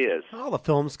 Any ideas? All the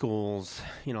film schools,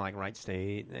 like Wright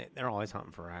State, they're always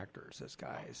hunting for actors, those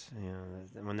guys.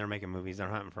 When they're making movies, they're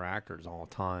hunting for actors all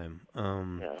the time.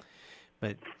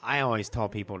 But I always tell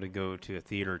people to go to a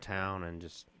theater town and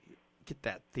just get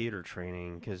that theater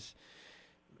training, because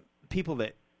people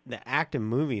that act in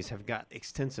movies have got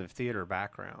extensive theater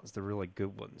backgrounds. They're really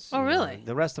good ones. Oh, really?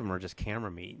 The rest of them are just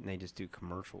camera meat, and they just do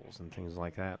commercials and things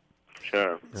like that.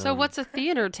 Sure. So what's a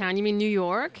theater town? You mean New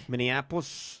York?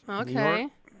 Minneapolis. Okay. New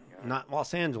York, not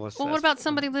Los Angeles. Well, what about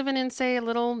somebody living in, say, a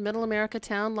little middle America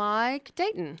town like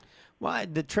Dayton? Well,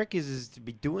 the trick is to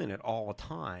be doing it all the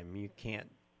time. You can't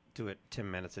do it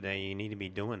 10 minutes a day. You need to be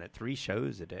doing it 3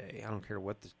 shows a day. I don't care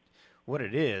what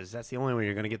it is. That's the only way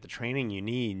you're going to get the training you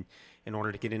need in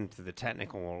order to get into the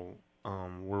technical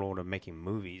world of making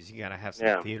movies. You got to have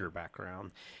some theater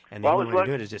background, and the only way to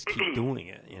do it is just keep doing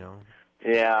it.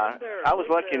 Yeah, I was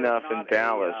lucky enough in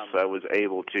Dallas. I was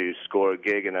able to score a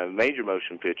gig in a major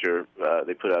motion picture.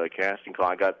 They put out a casting call.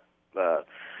 I got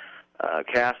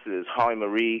casted as Holly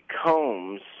Marie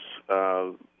Combs'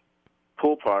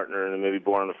 pool partner in the movie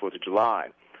Born on the 4th of July.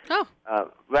 Oh.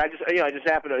 But it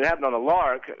happened on a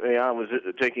lark. I was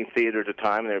taking theater at the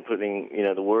time, and they were putting,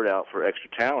 the word out for extra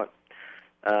talent.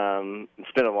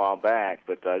 It's been a while back,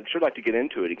 but I'd sure like to get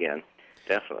into it again.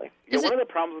 Definitely. One of the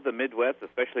problems with the Midwest,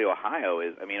 especially Ohio,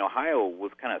 is, Ohio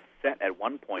was kind of set at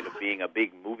one point of being a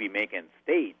big movie-making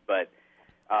state, but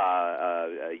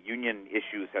union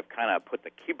issues have kind of put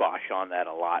the kibosh on that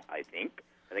a lot, I think.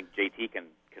 I think JT can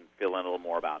fill in a little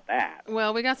more about that.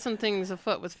 Well, we got some things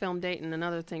afoot with Film Dayton and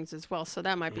other things as well, so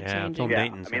that might be changing.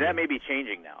 That may be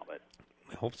changing now, but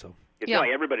I hope so. It's not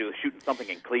like everybody was shooting something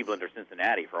in Cleveland or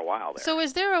Cincinnati for a while there. So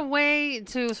is there a way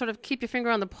to sort of keep your finger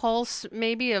on the pulse,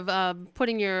 maybe, of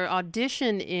putting your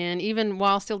audition in, even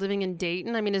while still living in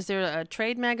Dayton? I mean, is there a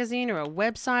trade magazine or a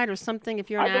website or something if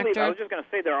you're an actor? I was just going to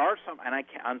say there are some, and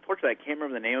unfortunately I can't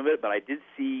remember the name of it, but I did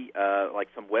see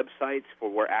some websites for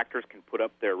where actors can put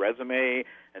up their resume,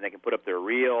 and they can put up their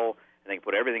reel, and they can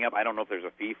put everything up. I don't know if there's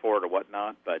a fee for it or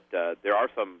whatnot, but there are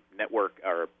some network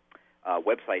or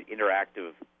website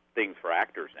interactive things for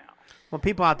actors now. Well,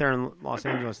 people out there in Los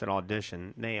Angeles that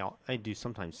audition, they do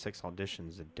sometimes 6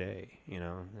 auditions a day.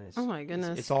 Oh my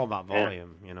goodness! It's all about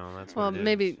volume. That's well, what it is,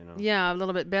 maybe a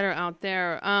little bit better out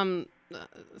there.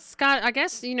 Scott, I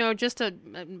guess, just to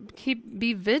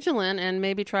be vigilant and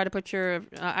maybe try to put your,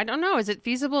 I don't know, is it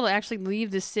feasible to actually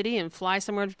leave the city and fly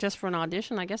somewhere just for an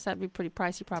audition? I guess that'd be a pretty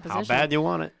pricey proposition. How bad do you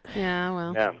want it? Yeah,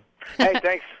 well. Yeah. Hey,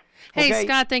 thanks. Hey, Okay.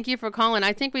 Scott, thank you for calling.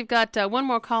 I think we've got one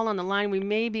more call on the line. We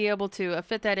may be able to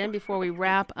fit that in before we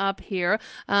wrap up here.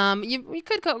 You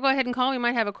could go ahead and call. We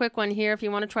might have a quick one here if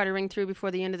you want to try to ring through before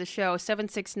the end of the show.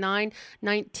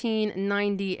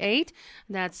 769-1998.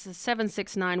 That's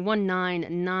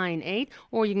 769-1998.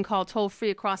 Or you can call toll-free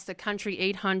across the country,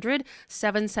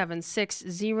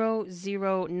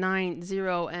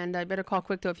 800-776-0090. And I better call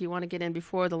quick, though, if you want to get in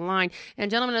before the line. And,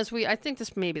 gentlemen, I think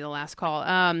this may be the last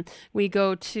call. We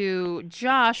go to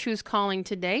Josh, who's calling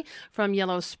today from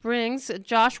Yellow Springs.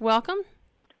 Josh, welcome.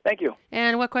 Thank you.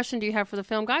 And what question do you have for the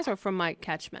film guys or from Mike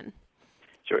Catchman?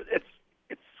 Sure. It's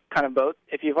kind of both.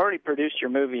 If you've already produced your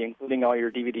movie, including all your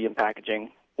DVD and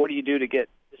packaging, what do you do to get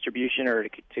distribution or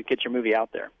to get your movie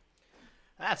out there?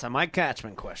 That's a Mike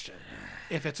Catchman question.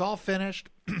 If it's all finished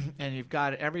and you've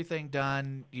got everything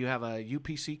done, you have a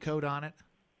UPC code on it?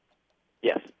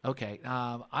 Yes. Okay.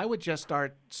 I would just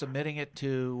start submitting it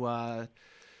to...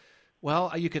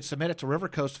 you could submit it to River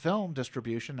Coast Film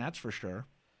Distribution, that's for sure.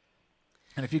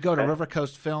 And if you go to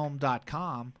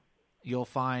rivercoastfilm.com, you'll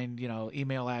find,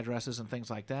 email addresses and things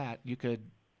like that. You could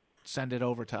send it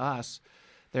over to us.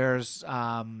 There's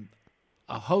a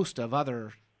host of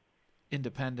other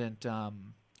independent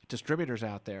distributors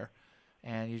out there,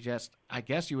 and you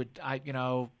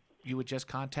would just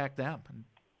contact them and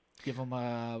give them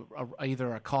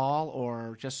either a call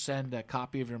or just send a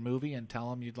copy of your movie and tell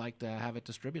them you'd like to have it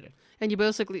distributed. And you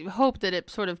basically hope that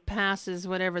it sort of passes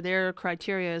whatever their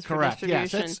criteria is Correct. for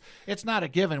distribution. Yes, it's not a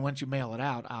given once you mail it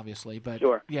out, obviously, but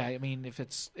sure. Yeah, I mean, if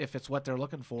it's what they're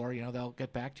looking for, they'll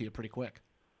get back to you pretty quick.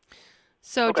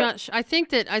 So, Okay. Josh, I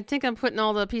think I'm putting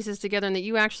all the pieces together, and that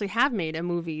you actually have made a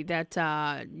movie that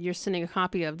you're sending a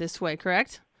copy of this way,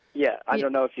 correct? Yeah, I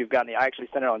don't know if you've gotten it. I actually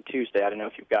sent it on Tuesday. I don't know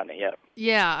if you've gotten it yet.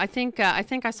 Yeah, I think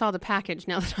I saw the package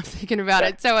now that I'm thinking about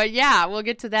it. So we'll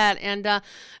get to that, and I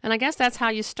guess that's how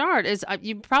you start. Is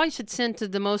you probably should send to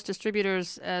the most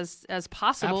distributors as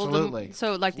possible. Absolutely.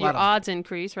 So like Let your 'em. odds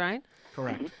increase, right?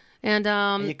 Correct. And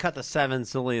You cut the 7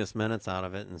 silliest minutes out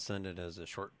of it and send it as a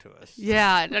short to us.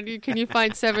 yeah, can you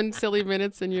find 7 silly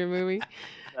minutes in your movie?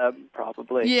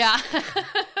 Probably. Yeah.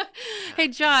 Hey,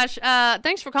 Josh,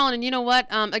 thanks for calling. And you know what?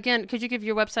 Again, could you give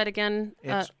your website again?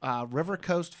 It's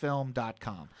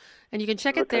rivercoastfilm.com. And you can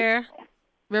check it there,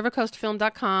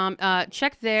 rivercoastfilm.com.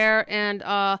 Check there. And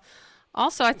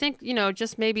also, I think,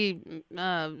 just maybe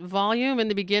volume in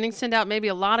the beginning. Send out maybe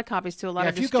a lot of copies to a lot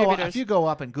of distributors. If you go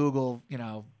up and Google,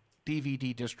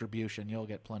 DVD distribution, you'll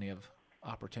get plenty of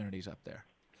opportunities up there.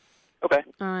 Okay.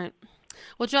 All right.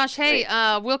 Well, Josh, hey,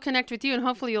 we'll connect with you, and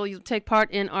hopefully you'll take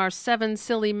part in our 7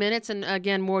 silly minutes. And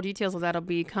again, more details of that will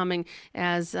be coming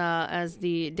as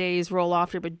the days roll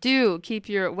off here. But do keep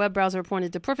your web browser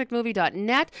pointed to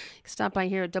perfectmovie.net. Stop by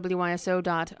here at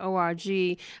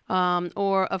wyso.org,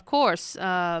 or of course,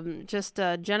 just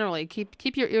generally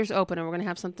keep your ears open, and we're going to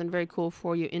have something very cool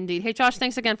for you indeed. Hey, Josh,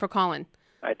 thanks again for calling.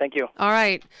 All right, thank you. All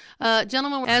right.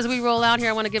 Gentlemen, as we roll out here,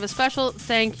 I want to give a special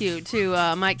thank you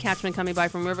to Mike Catchman coming by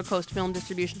from River Coast Film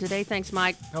Distribution today. Thanks,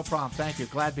 Mike. No problem. Thank you.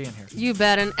 Glad being here. You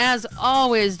bet. And as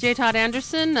always, J. Todd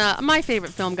Anderson, my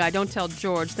favorite film guy. Don't tell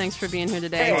George. Thanks for being here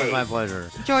today. It was my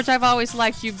pleasure. George, I've always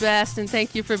liked you best, and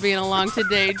thank you for being along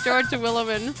today. George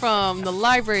Williman from the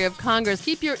Library of Congress.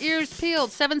 Keep your ears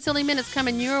peeled. 7 silly minutes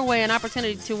coming your way. An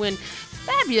opportunity to win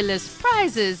fabulous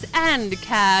prizes and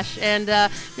cash, and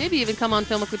maybe even come on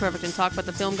Filmically Perfect and talk about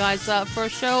the film guys'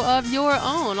 first show of your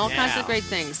own. All kinds of great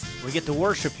things. We get to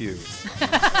worship you.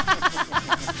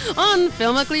 On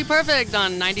Filmically Perfect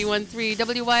on 91.3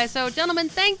 WYSO. Gentlemen,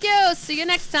 thank you. See you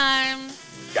next time.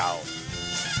 Ciao.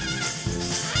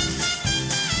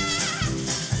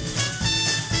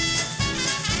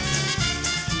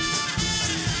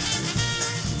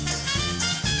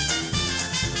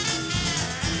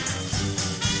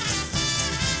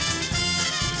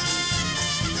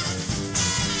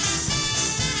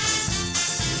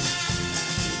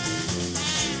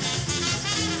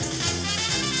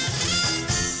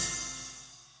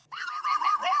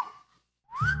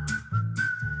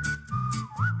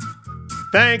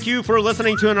 Thank you for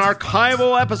listening to an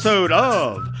archival episode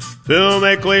of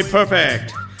Filmically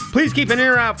Perfect. Please keep an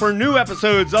ear out for new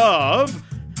episodes of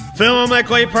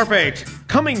Filmically Perfect,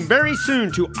 coming very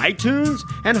soon to iTunes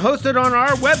and hosted on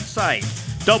our website,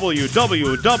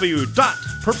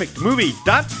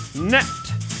 www.perfectmovie.net.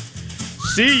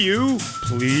 See you,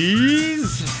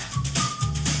 please.